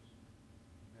corpus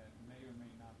that may or may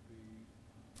not be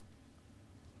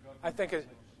governed I think by it-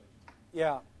 legislation.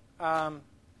 Yeah.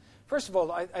 First of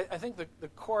all, I think the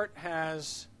court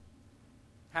has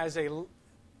a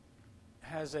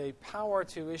power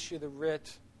to issue the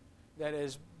writ that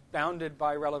is bounded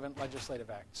by relevant legislative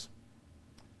acts.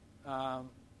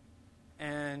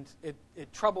 And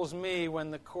it troubles me when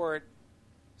the court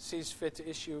sees fit to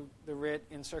issue the writ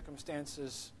in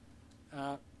circumstances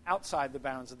outside the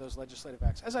bounds of those legislative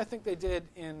acts, as I think they did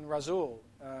in Razul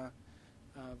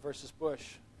versus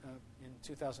Bush in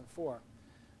 2004.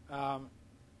 I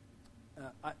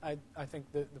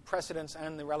think the precedents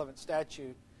and the relevant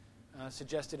statute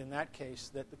suggested in that case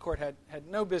that the court had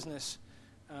no business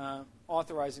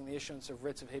authorizing the issuance of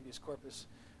writs of habeas corpus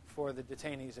for the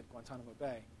detainees at Guantanamo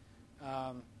Bay.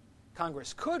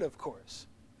 Congress could, of course,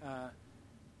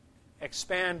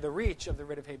 expand the reach of the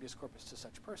writ of habeas corpus to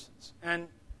such persons. And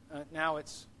now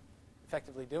it's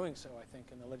effectively doing so, I think,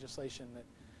 in the legislation that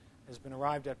has been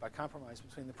arrived at by compromise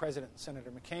between the President and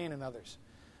Senator McCain and others.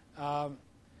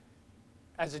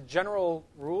 As a general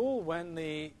rule, when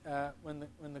the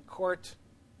court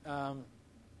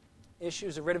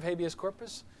issues a writ of habeas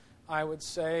corpus, I would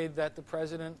say that the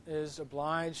President is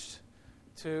obliged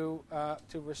to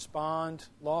respond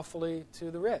lawfully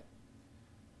to the writ.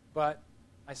 But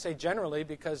I say generally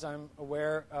because I'm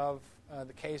aware of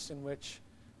the case in which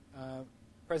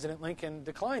President Lincoln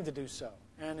declined to do so,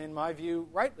 and in my view,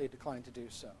 rightly declined to do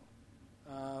so,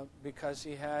 because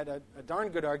he had a darn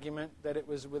good argument that it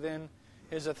was within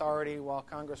his authority, while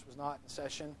Congress was not in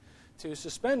session, to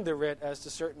suspend the writ as to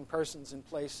certain persons and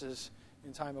places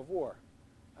in time of war.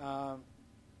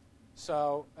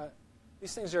 So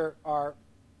these things are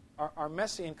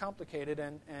messy and complicated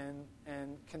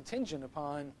and contingent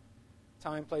upon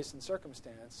time, place, and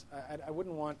circumstance. I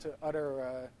wouldn't want to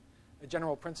utter a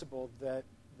general principle that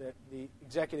the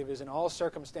executive is in all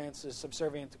circumstances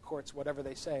subservient to courts, whatever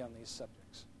they say on these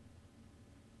subjects.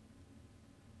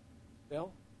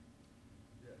 Bill?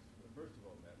 Yes. Well, first of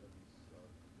all, Matt, let me just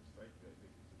thank you. I think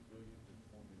it's a brilliant and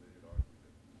formulated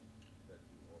argument that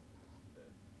you offer today.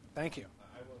 Thank you.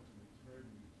 I want to return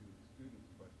you to the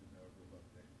student's question, however, about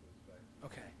next goes back to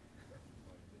Okay. that was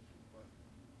my initial question.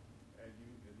 And you,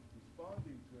 in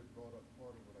responding to it, brought up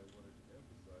part of what I wanted to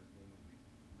emphasize, namely the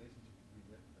relationship between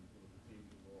it and the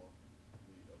behavior law,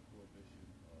 the prohibition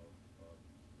of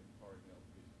imparting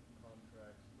application of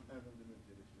contracts, and the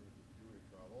limited assurance of jury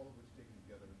trial, all of which taken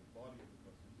together in the body of the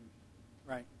Constitution.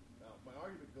 Right. Now, my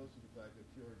argument goes to the fact that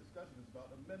your discussion is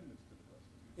about amendments to the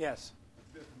Constitution. Yes.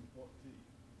 It's from 14.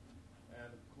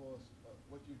 And, of course,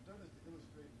 what you've done is to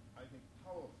illustrate, I think,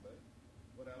 powerfully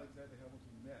what Alexander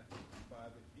Hamilton meant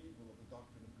by the evil of the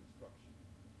doctrine of construction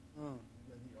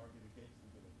when he argued against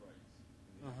the Bill of Rights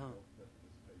in the fourth fifth of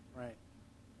this paper. Right.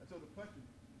 And so the question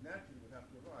naturally would have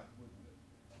to arise, wouldn't it?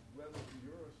 Whether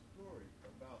your story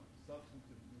about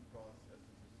substantive due process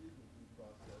and procedural due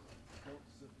process don't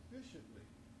sufficiently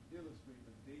illustrate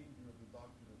the danger of the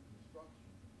doctrine of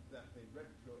construction that they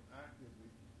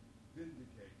retroactively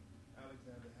vindicate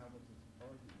Alexander Hamilton's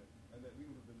argument, and that we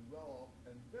would have been well off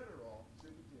and better off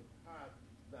simply to have had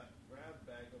that grab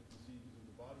bag of procedures in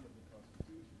the body of the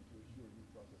Constitution to assure due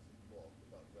process of law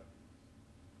without reference.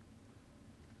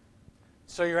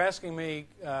 So you're asking me,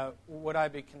 would I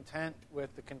be content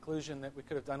with the conclusion that we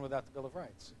could have done without the Bill of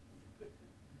Rights?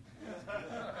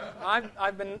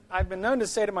 I've been known to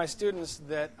say to my students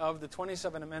that of the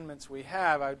 27 amendments we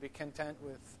have, I would be content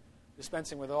with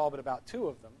dispensing with all but about 2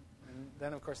 of them. And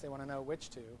then, of course, they want to know which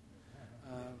 2.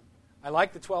 I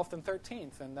like the 12th and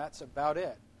 13th, and that's about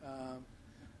it.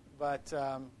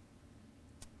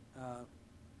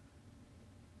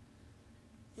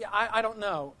 Yeah, I don't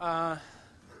know.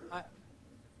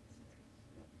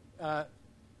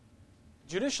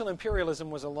 Judicial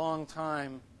imperialism was a long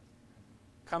time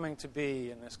coming to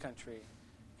be in this country,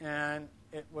 and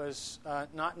it was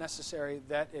not necessary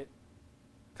that it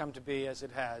come to be as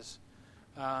it has.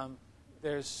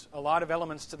 There's a lot of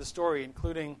elements to the story,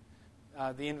 including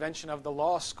the invention of the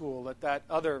law school at that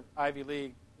other Ivy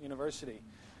League university,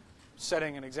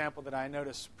 setting an example that I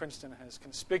notice Princeton has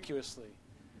conspicuously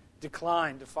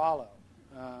declined to follow,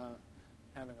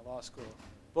 having a law school.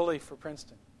 Bully for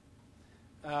Princeton.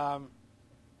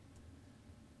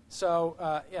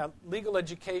 Legal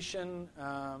education.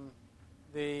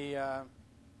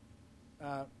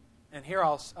 And here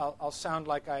I'll sound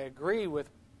like I agree with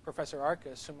Professor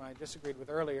Arcus, whom I disagreed with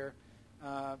earlier.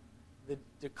 The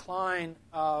decline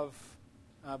of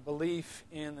belief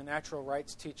in the natural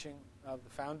rights teaching of the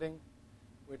founding,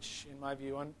 which, in my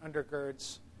view,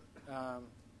 undergirds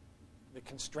the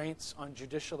constraints on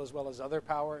judicial as well as other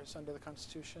powers under the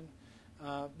Constitution.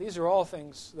 These are all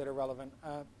things that are relevant.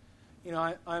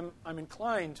 I'm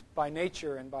inclined by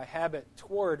nature and by habit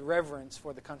toward reverence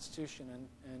for the Constitution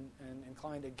and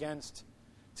inclined against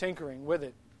tinkering with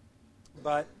it.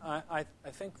 But I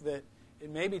think that it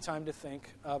may be time to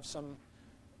think of some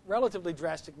relatively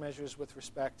drastic measures with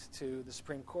respect to the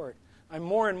Supreme Court. I'm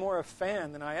more and more a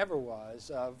fan than I ever was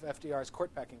of FDR's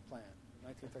court packing plan in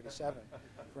 1937,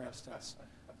 for instance.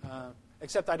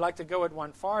 Except I'd like to go it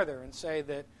one farther and say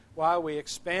that while we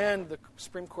expand the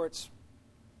Supreme Court's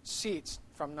seats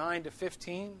from 9 to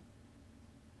 15,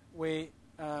 we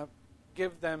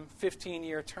give them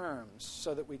 15-year terms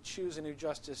so that we choose a new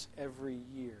justice every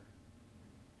year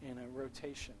in a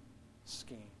rotation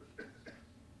scheme.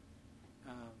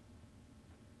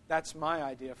 That's my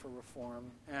idea for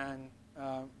reform. And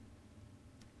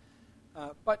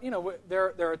but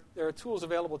there are tools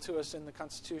available to us in the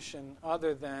Constitution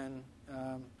other than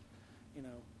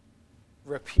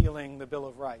repealing the Bill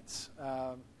of Rights.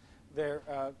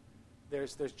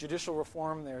 There's judicial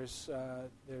reform. There's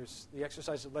the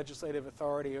exercise of legislative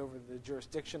authority over the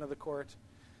jurisdiction of the court.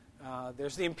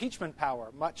 There's the impeachment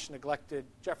power, much neglected.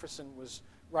 Jefferson was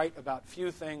right about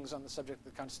few things on the subject of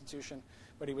the Constitution,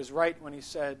 but he was right when he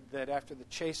said that after the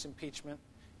Chase impeachment,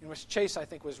 in which Chase, I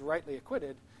think, was rightly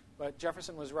acquitted, but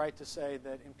Jefferson was right to say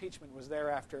that impeachment was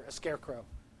thereafter a scarecrow,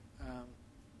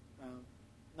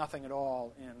 nothing at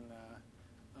all in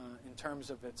terms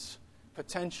of its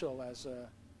potential as a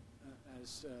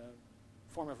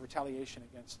form of retaliation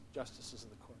against justices of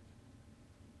the court.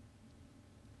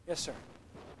 Yes, sir.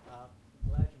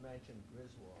 Glad you mentioned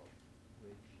Griswold,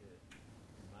 which,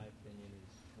 in my opinion,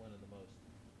 is one of the most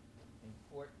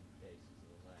important cases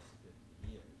of the last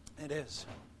 50 years. It is.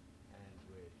 And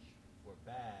which, for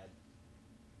bad,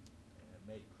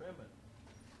 made criminal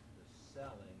the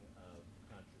selling of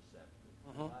contraceptive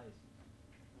devices.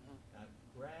 Now,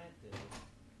 granted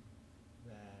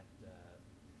that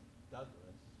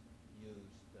Douglas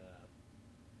used,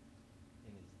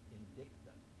 in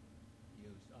dicta,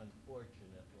 used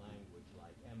unfortunate language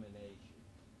like emanation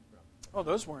from. Oh,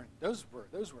 those were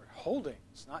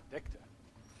holdings, not dicta.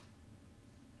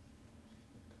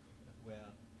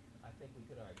 Well, I think we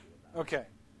could argue about Okay.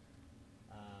 it.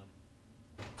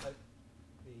 But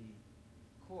the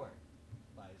court,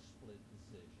 by a split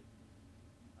decision,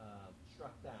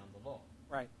 struck down the law.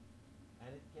 Right. And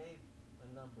it gave a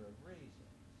number of reasons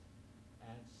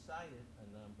and cited a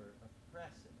number of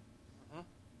precedents. Mm-hmm.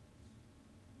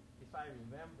 If I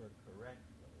remember correctly,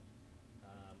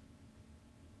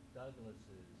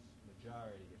 Douglas's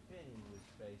majority opinion was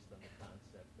based on the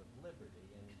concept of liberty,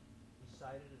 and he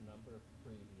cited a number of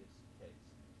previous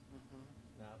cases. Mm-hmm.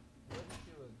 Now, wouldn't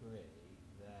you agree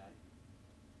that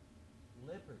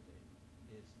liberty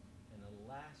is an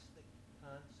elastic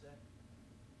concept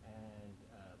and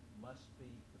must be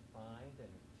defined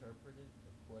and interpreted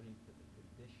according to the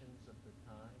conditions of the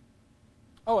time?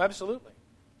 Oh, absolutely.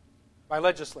 By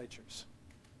legislatures.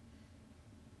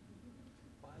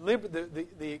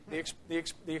 The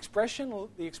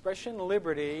expression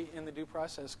liberty in the Due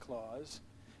Process Clause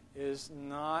is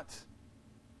not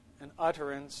an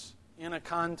utterance in a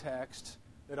context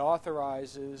that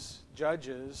authorizes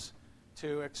judges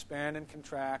to expand and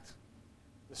contract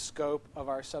the scope of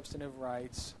our substantive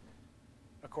rights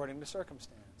according to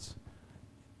circumstance.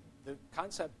 The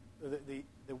concept, the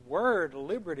word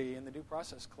liberty in the Due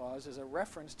Process Clause is a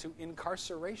reference to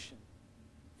incarceration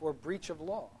for breach of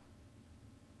law.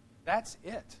 That's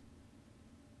it.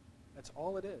 That's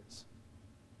all it is.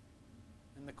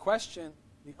 And the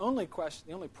only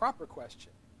proper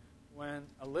question when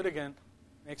a litigant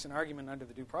makes an argument under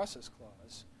the Due Process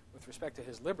Clause with respect to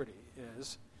his liberty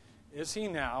is he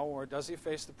now, or does he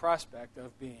face the prospect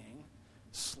of being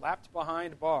slapped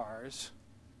behind bars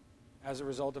as a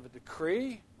result of a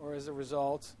decree or as a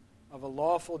result of a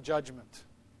lawful judgment?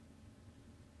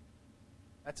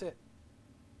 That's it.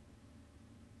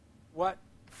 What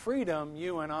freedom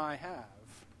you and I have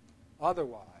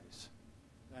otherwise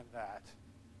than that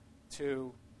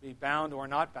to be bound or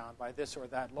not bound by this or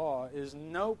that law is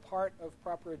no part of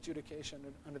proper adjudication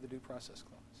under the Due Process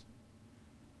Clause,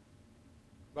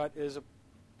 but is a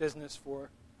business for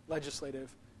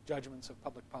legislative judgments of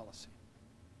public policy.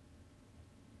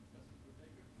 We're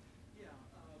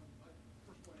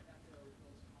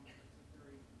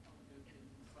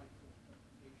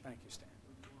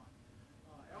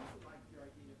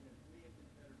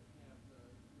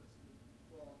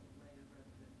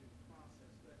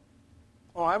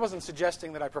Oh, I wasn't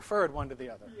suggesting that I preferred one to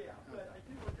the other. Yeah, but I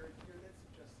do wonder if that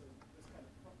suggests this kind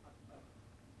of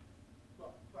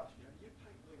question. You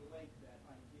tightly link that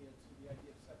idea to the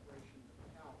idea of separation of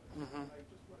powers. Mm-hmm. I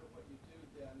just wonder what you do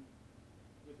then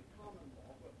with the common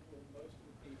law, what ruled most of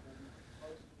the people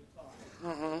most of the time,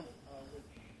 Mm-hmm. which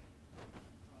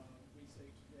we say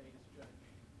today is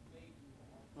judge-made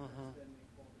law. Mm-hmm. Then they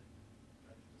called it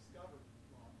judge-discovered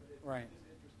law. But it Right. is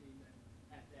interesting that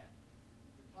at the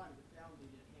time of the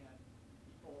founding, it had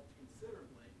evolved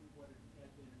considerably from what it had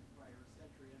been in the prior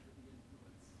century under the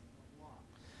influence of Locke.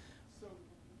 So,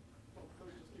 let me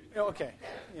just do Okay.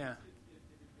 Yeah.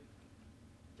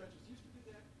 Judges used to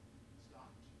do that,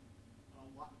 stopped.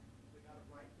 Locke, they got it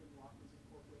right when Locke was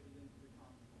incorporated into the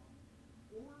common law.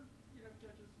 Or,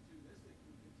 judges do this, they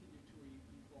can continue to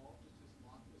evolve just as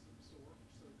Locke was absorbed,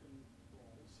 so can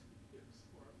laws be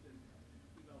absorbed in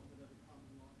development of the common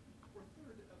law. Or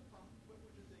third, what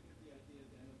would you think of the idea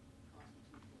then of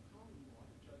constitutional common law?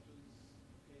 The judges,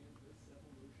 in this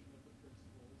evolution of the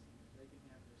principles, they can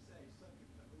have their say, subject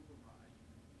to override.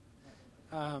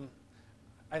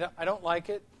 I don't like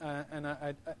it, and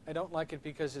I don't like it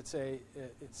because it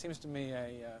seems to me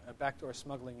a backdoor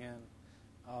smuggling in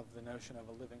of the notion of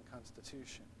a living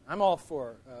constitution. I'm all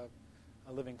for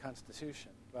a living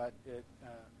constitution, but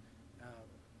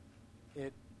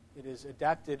it is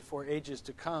adapted for ages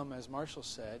to come, as Marshall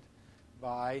said,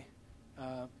 by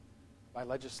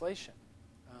legislation,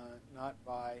 not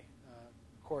by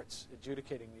courts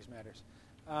adjudicating these matters.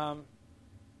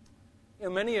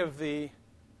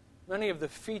 Many of the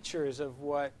features of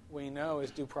what we know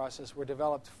as due process were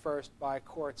developed first by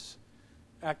courts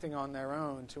acting on their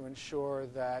own to ensure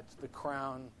that the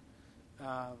Crown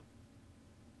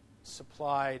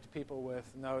supplied people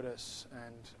with notice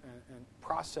and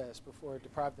process before it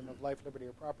deprived them of life, liberty,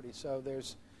 or property. So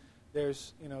there's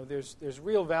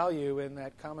real value in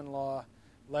that common law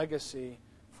legacy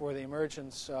for the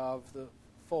emergence of the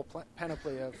full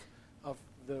panoply of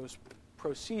those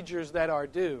procedures that are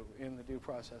due in the due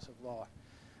process of law.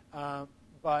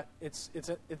 But it's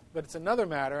another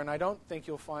matter, and I don't think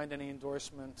you'll find any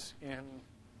endorsement in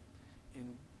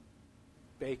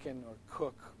Bacon or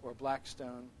Cook or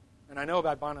Blackstone. And I know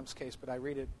about Bonham's case, but I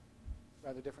read it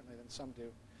rather differently than some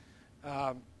do.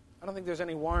 I don't think there's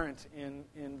any warrant in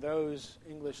those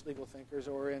English legal thinkers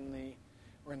or in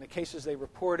the cases they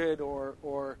reported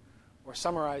or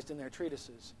summarized in their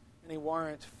treatises, any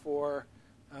warrant for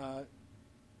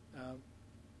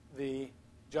the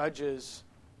judges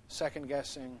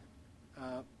second-guessing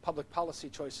public policy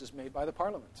choices made by the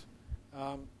Parliament.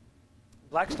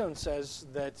 Blackstone says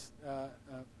that,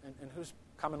 and whose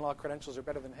common law credentials are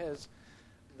better than his,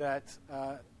 that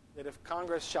if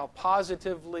Congress shall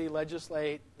positively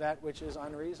legislate that which is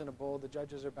unreasonable, the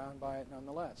judges are bound by it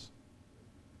nonetheless.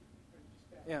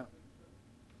 Yeah.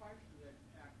 Prior to that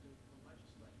act of the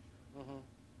legislature, Mm-hmm.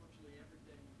 virtually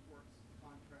everything, courts,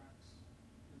 contracts,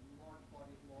 and the large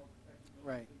body of law affecting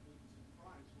Right. legally and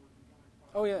crimes were designed by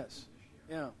Oh, the yes. judiciary.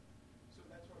 Yeah. So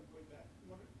that's why I'm going back.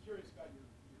 I'm curious about your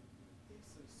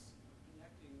thesis of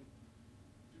connecting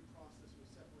due process with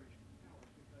separation of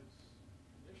powers, because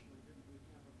initially didn't we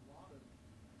have a lot of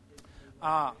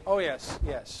Oh,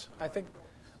 yes. I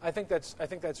think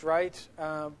that's right.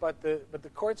 But the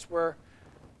courts were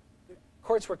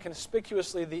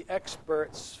conspicuously the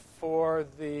experts for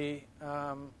the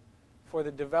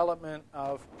development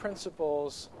of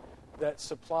principles that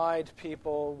supplied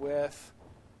people with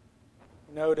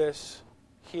notice,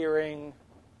 hearing,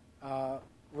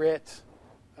 writ,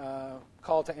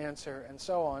 call to answer, and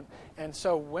so on. And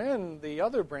so when the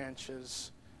other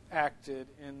branches acted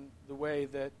in the way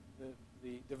that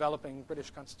the developing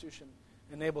British Constitution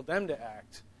enabled them to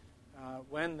act,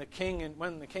 when the King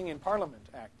in Parliament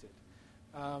acted,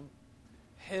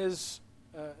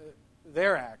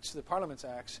 their acts, the Parliament's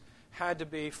acts, had to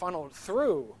be funneled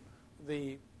through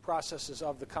the processes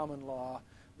of the common law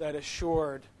that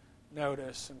assured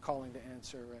notice and calling to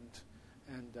answer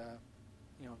and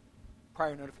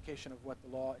prior notification of what the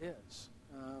law is.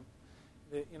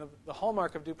 The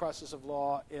hallmark of due process of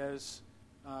law is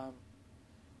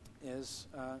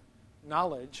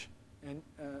knowledge, and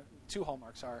two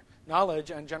hallmarks are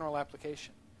knowledge and general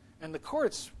application. And the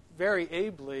courts very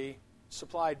ably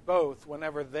supplied both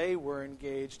whenever they were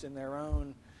engaged in their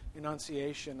own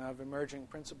enunciation of emerging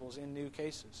principles in new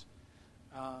cases.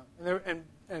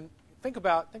 And think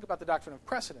about the doctrine of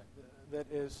precedent that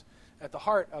is at the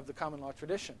heart of the common law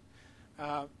tradition.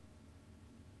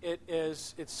 It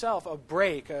is itself a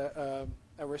break, a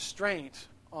restraint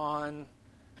on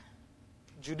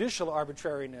judicial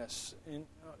arbitrariness,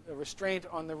 a restraint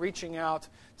on the reaching out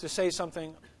to say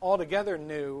something altogether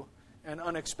new and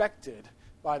unexpected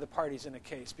by the parties in a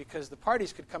case, because the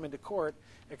parties could come into court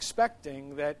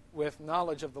expecting that with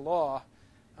knowledge of the law,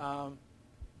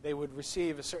 they would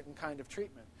receive a certain kind of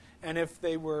treatment. And if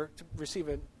they were to receive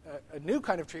a new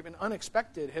kind of treatment,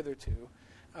 unexpected hitherto,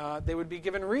 they would be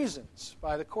given reasons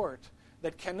by the court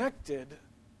that connected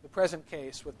the present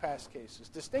case with past cases,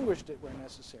 distinguished it where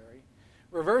necessary,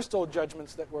 reversed old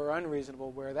judgments that were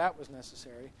unreasonable where that was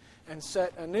necessary, and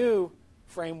set a new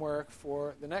framework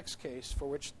for the next case for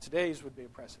which today's would be a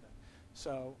precedent.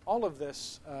 So all of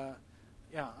this, I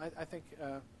think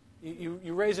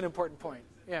you raise an important point.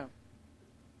 Yeah.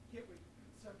 Can't we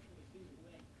conceptually be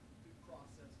linked due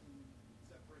process and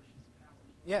separations of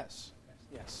powers? Yes.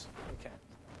 Yes. We can.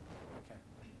 Okay.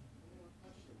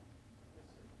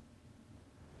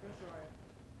 Professor, I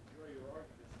enjoy your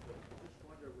arguments, but I just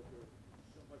wonder, with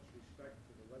so much respect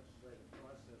for the legislative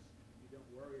process, you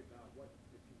don't worry about what,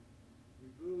 if you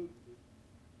remove the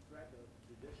threat of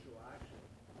judicial action,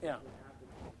 what would happen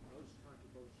to the most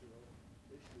controversial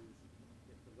issues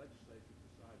if the legislature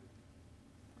decided?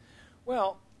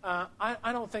 Well,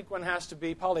 I don't think one has to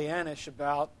be Pollyannish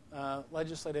about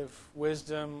legislative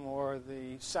wisdom or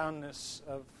the soundness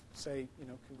of, say,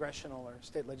 congressional or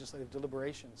state legislative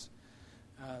deliberations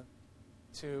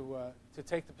to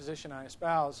take the position I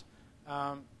espouse.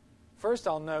 First,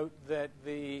 I'll note that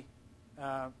the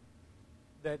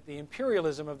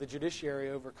imperialism of the judiciary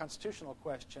over constitutional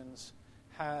questions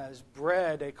has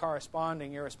bred a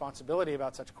corresponding irresponsibility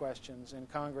about such questions in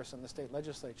Congress and the state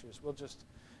legislatures. We'll just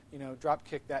drop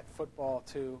kick that football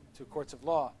to courts of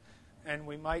law. And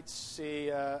we might see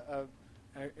a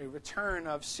return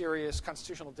of serious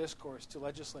constitutional discourse to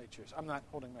legislatures. I'm not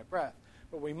holding my breath,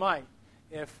 but we might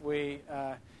if we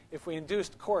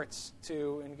induced courts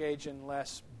to engage in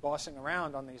less bossing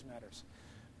around on these matters.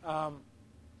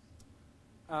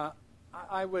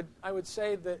 I would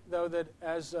say that, though, that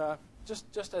as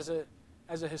just as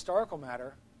a historical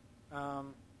matter,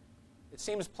 it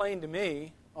seems plain to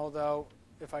me, although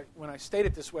when I state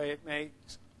it this way, it may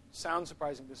sound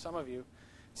surprising to some of you.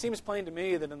 It seems plain to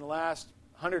me that in the last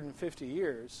 150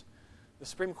 years, the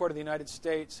Supreme Court of the United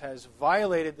States has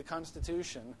violated the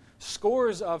Constitution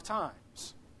scores of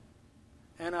times.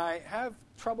 And I have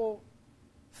trouble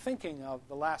thinking of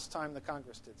the last time the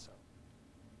Congress did so.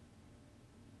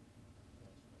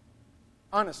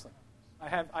 Honestly, I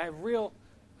have real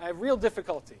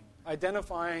difficulty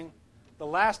identifying the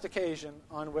last occasion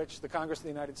on which the Congress of the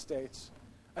United States.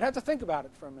 I'd have to think about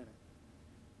it for a minute.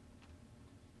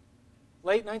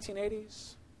 Late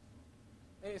 1980s?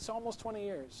 It's almost 20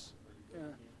 years. Yeah.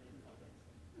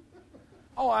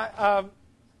 Oh,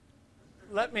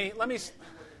 let me,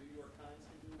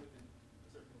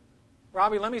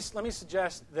 Robbie. Let me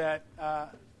suggest that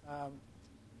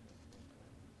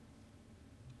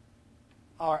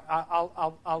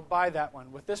I'll buy that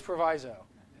one with this proviso.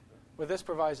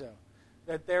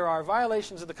 That there are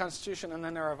violations of the Constitution and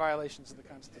then there are violations of the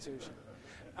Constitution.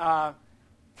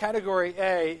 Category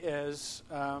A is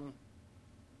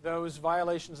those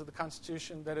violations of the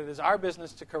Constitution that it is our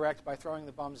business to correct by throwing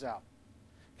the bums out.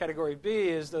 Category B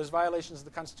is those violations of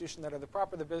the Constitution that are the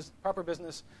proper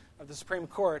business of the Supreme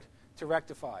Court to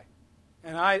rectify.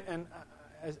 And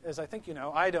as I think you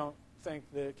know, I don't think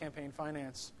the campaign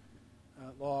finance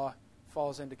law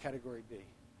falls into Category B.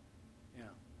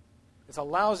 It's a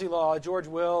lousy law. George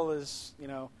Will is,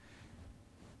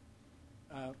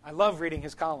 I love reading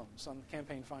his columns on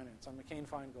campaign finance, on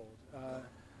McCain-Feingold.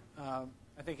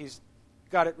 I think he's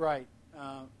got it right.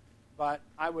 But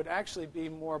I would actually be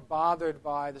more bothered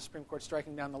by the Supreme Court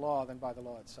striking down the law than by the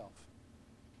law itself.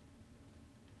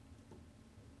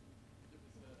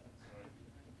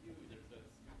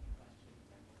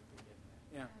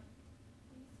 Yeah.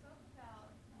 We spoke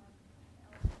about an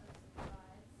element of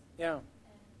surprise. Yeah.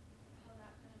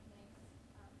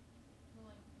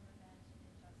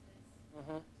 To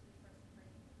the person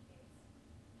bringing the case.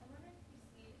 I wonder if you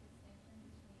see a distinction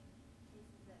between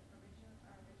cases that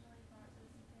are originally brought to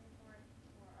the Supreme Court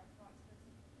or are brought to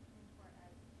the Supreme Court as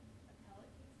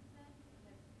appellate cases then?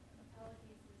 Because appellate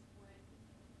cases would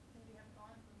maybe have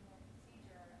gone through more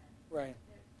procedure and right.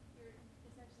 You're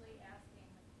essentially asking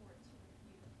the court to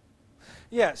review.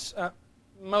 Yes.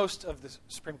 Most of the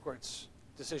Supreme Court's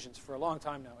decisions for a long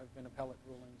time now have been appellate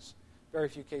rulings. Very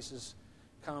few cases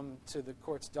come to the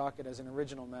court's docket as an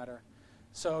original matter.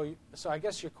 So I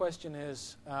guess your question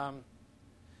is,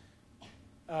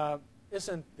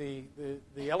 isn't the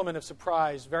element of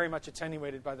surprise very much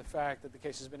attenuated by the fact that the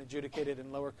case has been adjudicated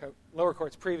in lower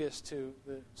courts previous to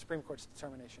the Supreme Court's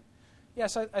determination?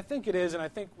 Yes, I think it is, and I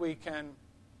think we can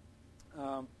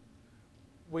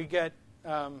we get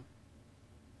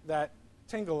that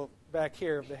tingle back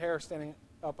here, the hair standing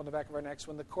up on the back of our necks,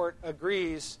 when the court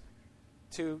agrees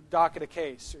to docket a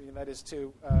case, that is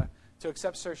to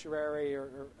accept certiorari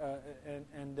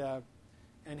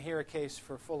and hear a case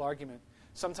for full argument.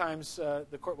 Sometimes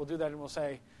the court will do that and will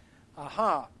say,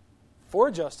 aha,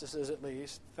 4 justices at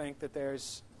least think that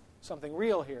there's something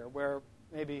real here, where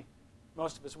maybe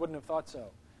most of us wouldn't have thought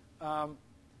so.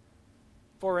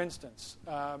 For instance,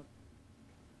 a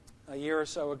year or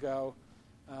so ago,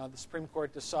 the Supreme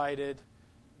Court decided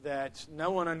that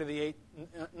no one under the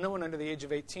age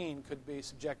of 18 could be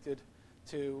subjected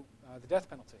to the death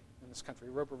penalty in this country,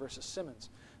 Roper versus Simmons.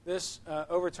 This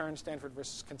overturned Stanford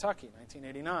versus Kentucky,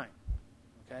 1989.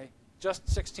 Okay, just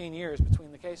 16 years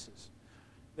between the cases.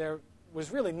 There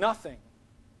was really nothing.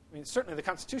 I mean, certainly the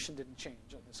Constitution didn't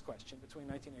change on this question between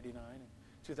 1989 and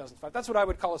 2005. That's what I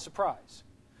would call a surprise.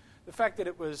 The fact that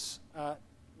it was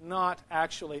not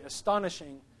actually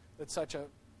astonishing that such a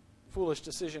foolish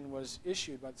decision was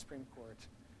issued by the Supreme Court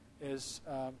is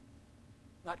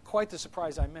not quite the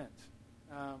surprise I meant.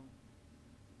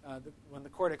 When the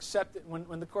court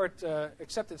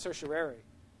accepted certiorari,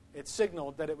 it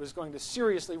signaled that it was going to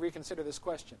seriously reconsider this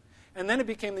question, and then it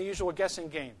became the usual guessing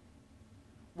game.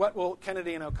 What will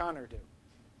Kennedy and O'Connor do?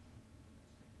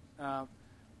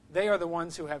 They are the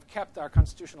ones who have kept our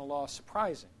constitutional law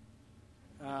surprising,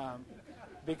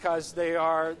 because they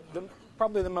are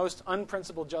probably the most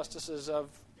unprincipled justices of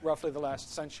roughly the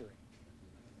last century.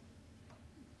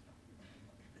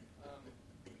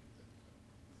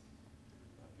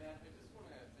 Matt, I just want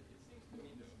to, it seems to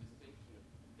me this distinction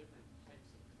of different types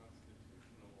of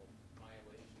constitutional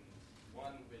violations,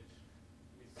 one which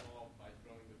we solve by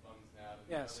throwing the thumbs out, and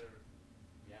Yes. the other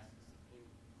we ask the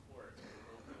Supreme Court to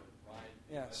override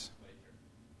the Yes. legislature.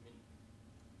 I mean,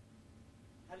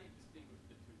 how do you distinguish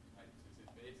the two types? Is it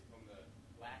based on the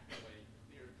lack of a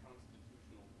clear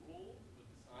constitutional rule that would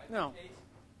decide No. the case,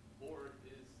 or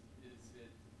is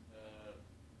it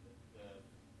the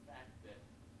fact that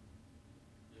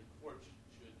the court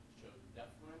should show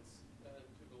deference to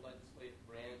the legislative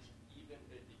branch, even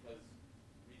because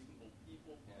reasonable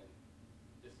people can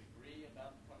disagree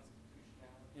about the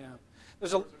constitutionality? Yeah, Or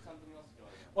is there something else going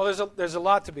on? well, there's a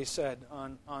lot to be said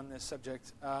on this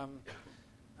subject.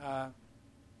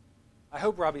 I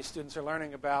hope Robbie's students are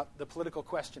learning about the political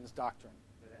questions doctrine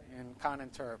in Kahn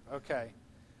and Terp. Okay.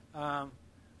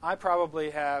 I probably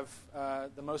have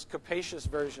the most capacious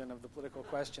version of the political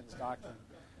questions doctrine,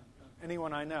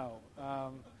 anyone I know,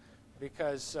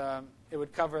 because it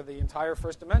would cover the entire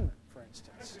First Amendment, for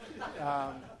instance.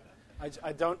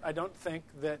 I don't think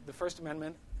that the First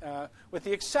Amendment, with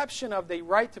the exception of the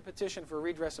right to petition for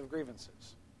redress of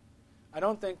grievances, I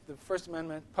don't think the First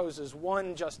Amendment poses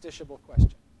one justiciable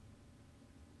question.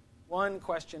 One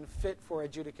question fit for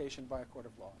adjudication by a court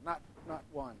of law. Not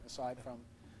one, aside from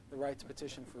the right to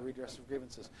petition for redress of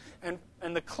grievances. And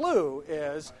the clue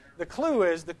is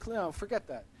forget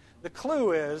that. The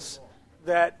clue is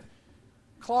that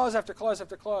clause after clause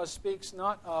after clause speaks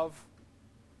not of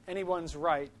anyone's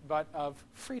right, but of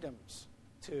freedoms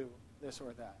to this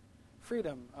or that.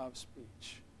 Freedom of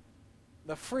speech,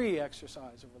 the free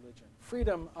exercise of religion,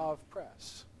 freedom of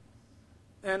press.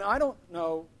 And I don't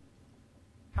know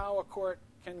how a court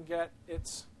can get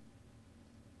its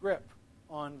grip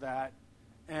on that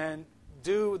and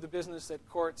do the business that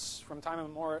courts from time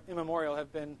immemorial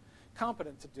have been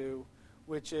competent to do,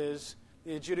 which is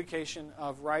the adjudication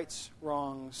of rights,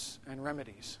 wrongs, and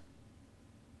remedies.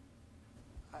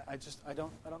 I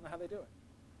don't know how they do it.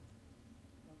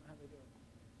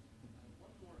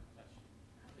 One more question.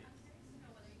 I'm curious to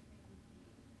know whether you think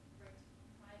the right to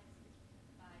privacy is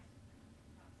protected by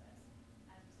the process,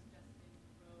 as was suggested in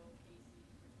Roe, Casey,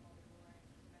 Griswold, and Lawrence,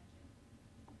 as you mentioned.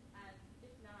 And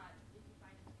if not, if you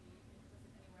find it to be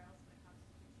implicit anywhere else in the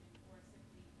Constitution, or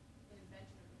simply an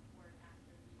invention of the court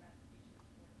after the ratification of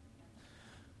the court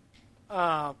against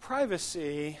it.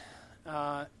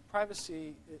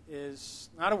 Privacy is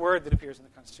not a word that appears in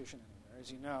the Constitution anywhere,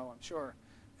 as you know, I'm sure.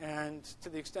 And to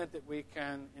the extent that we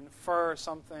can infer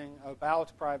something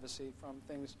about privacy from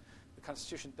things the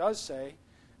Constitution does say,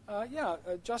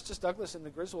 Justice Douglas in the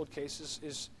Griswold case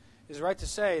is right to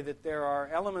say that there are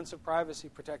elements of privacy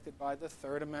protected by the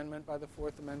Third Amendment, by the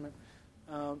Fourth Amendment,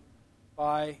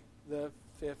 by the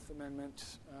Fifth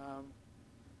Amendment.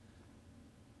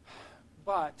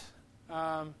 But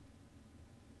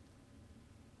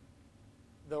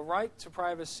the right to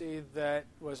privacy that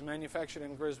was manufactured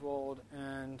in Griswold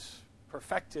and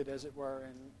perfected, as it were,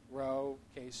 in Roe,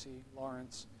 Casey,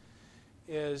 Lawrence,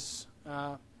 is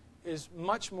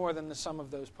much more than the sum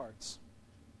of those parts.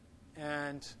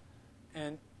 And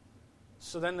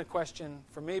so then the question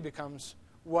for me becomes,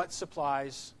 what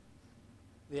supplies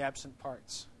the absent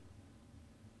parts.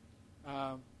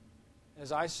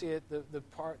 As I see it,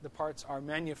 the parts are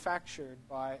manufactured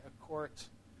by a court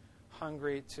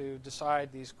hungry to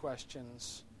decide these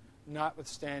questions,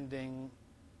 notwithstanding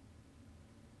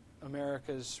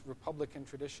America's Republican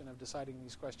tradition of deciding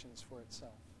these questions for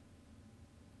itself.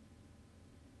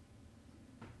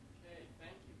 Okay,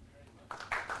 thank you very much.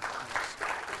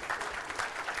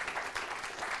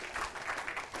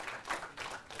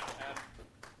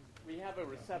 We have a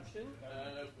reception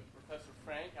with Professor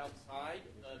Franck outside.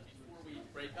 Before we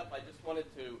break up, I just wanted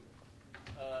to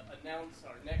announce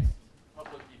our next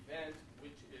public event,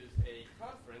 which is a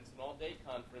conference, an all-day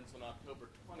conference on October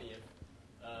 20th.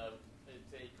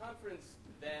 It's a conference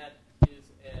that is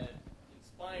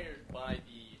inspired by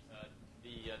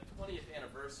the 20th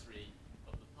anniversary